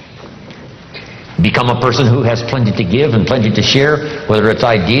unique. Become a person who has plenty to give and plenty to share, whether it's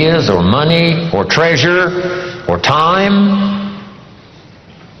ideas or money or treasure or time.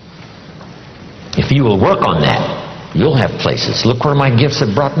 If you will work on that, you'll have places. Look where my gifts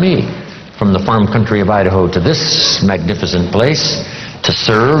have brought me. From the farm country of Idaho to this magnificent place to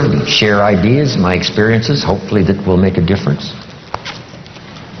serve and share ideas, my experiences, hopefully that will make a difference.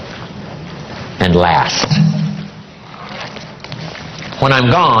 And last, when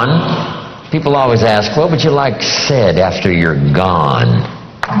I'm gone, people always ask, what would you like said after you're gone?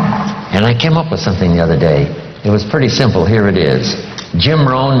 And I came up with something the other day. It was pretty simple. Here it is. Jim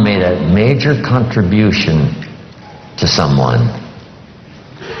Rohn made a major contribution to someone.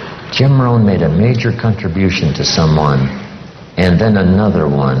 Jim Rohn made a major contribution to someone, and then another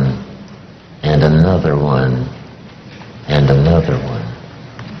one, and another one, and another one.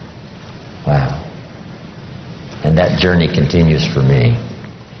 Wow. And that journey continues for me.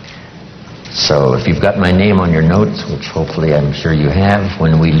 So if you've got my name on your notes, which hopefully I'm sure you have,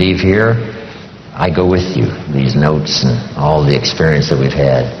 when we leave here, I go with you, these notes and all the experience that we've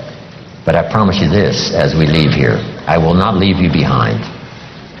had. But I promise you this, as we leave here, I will not leave you behind.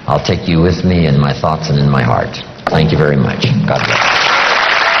 I'll take you with me in my thoughts and in my heart. Thank you very much. God bless.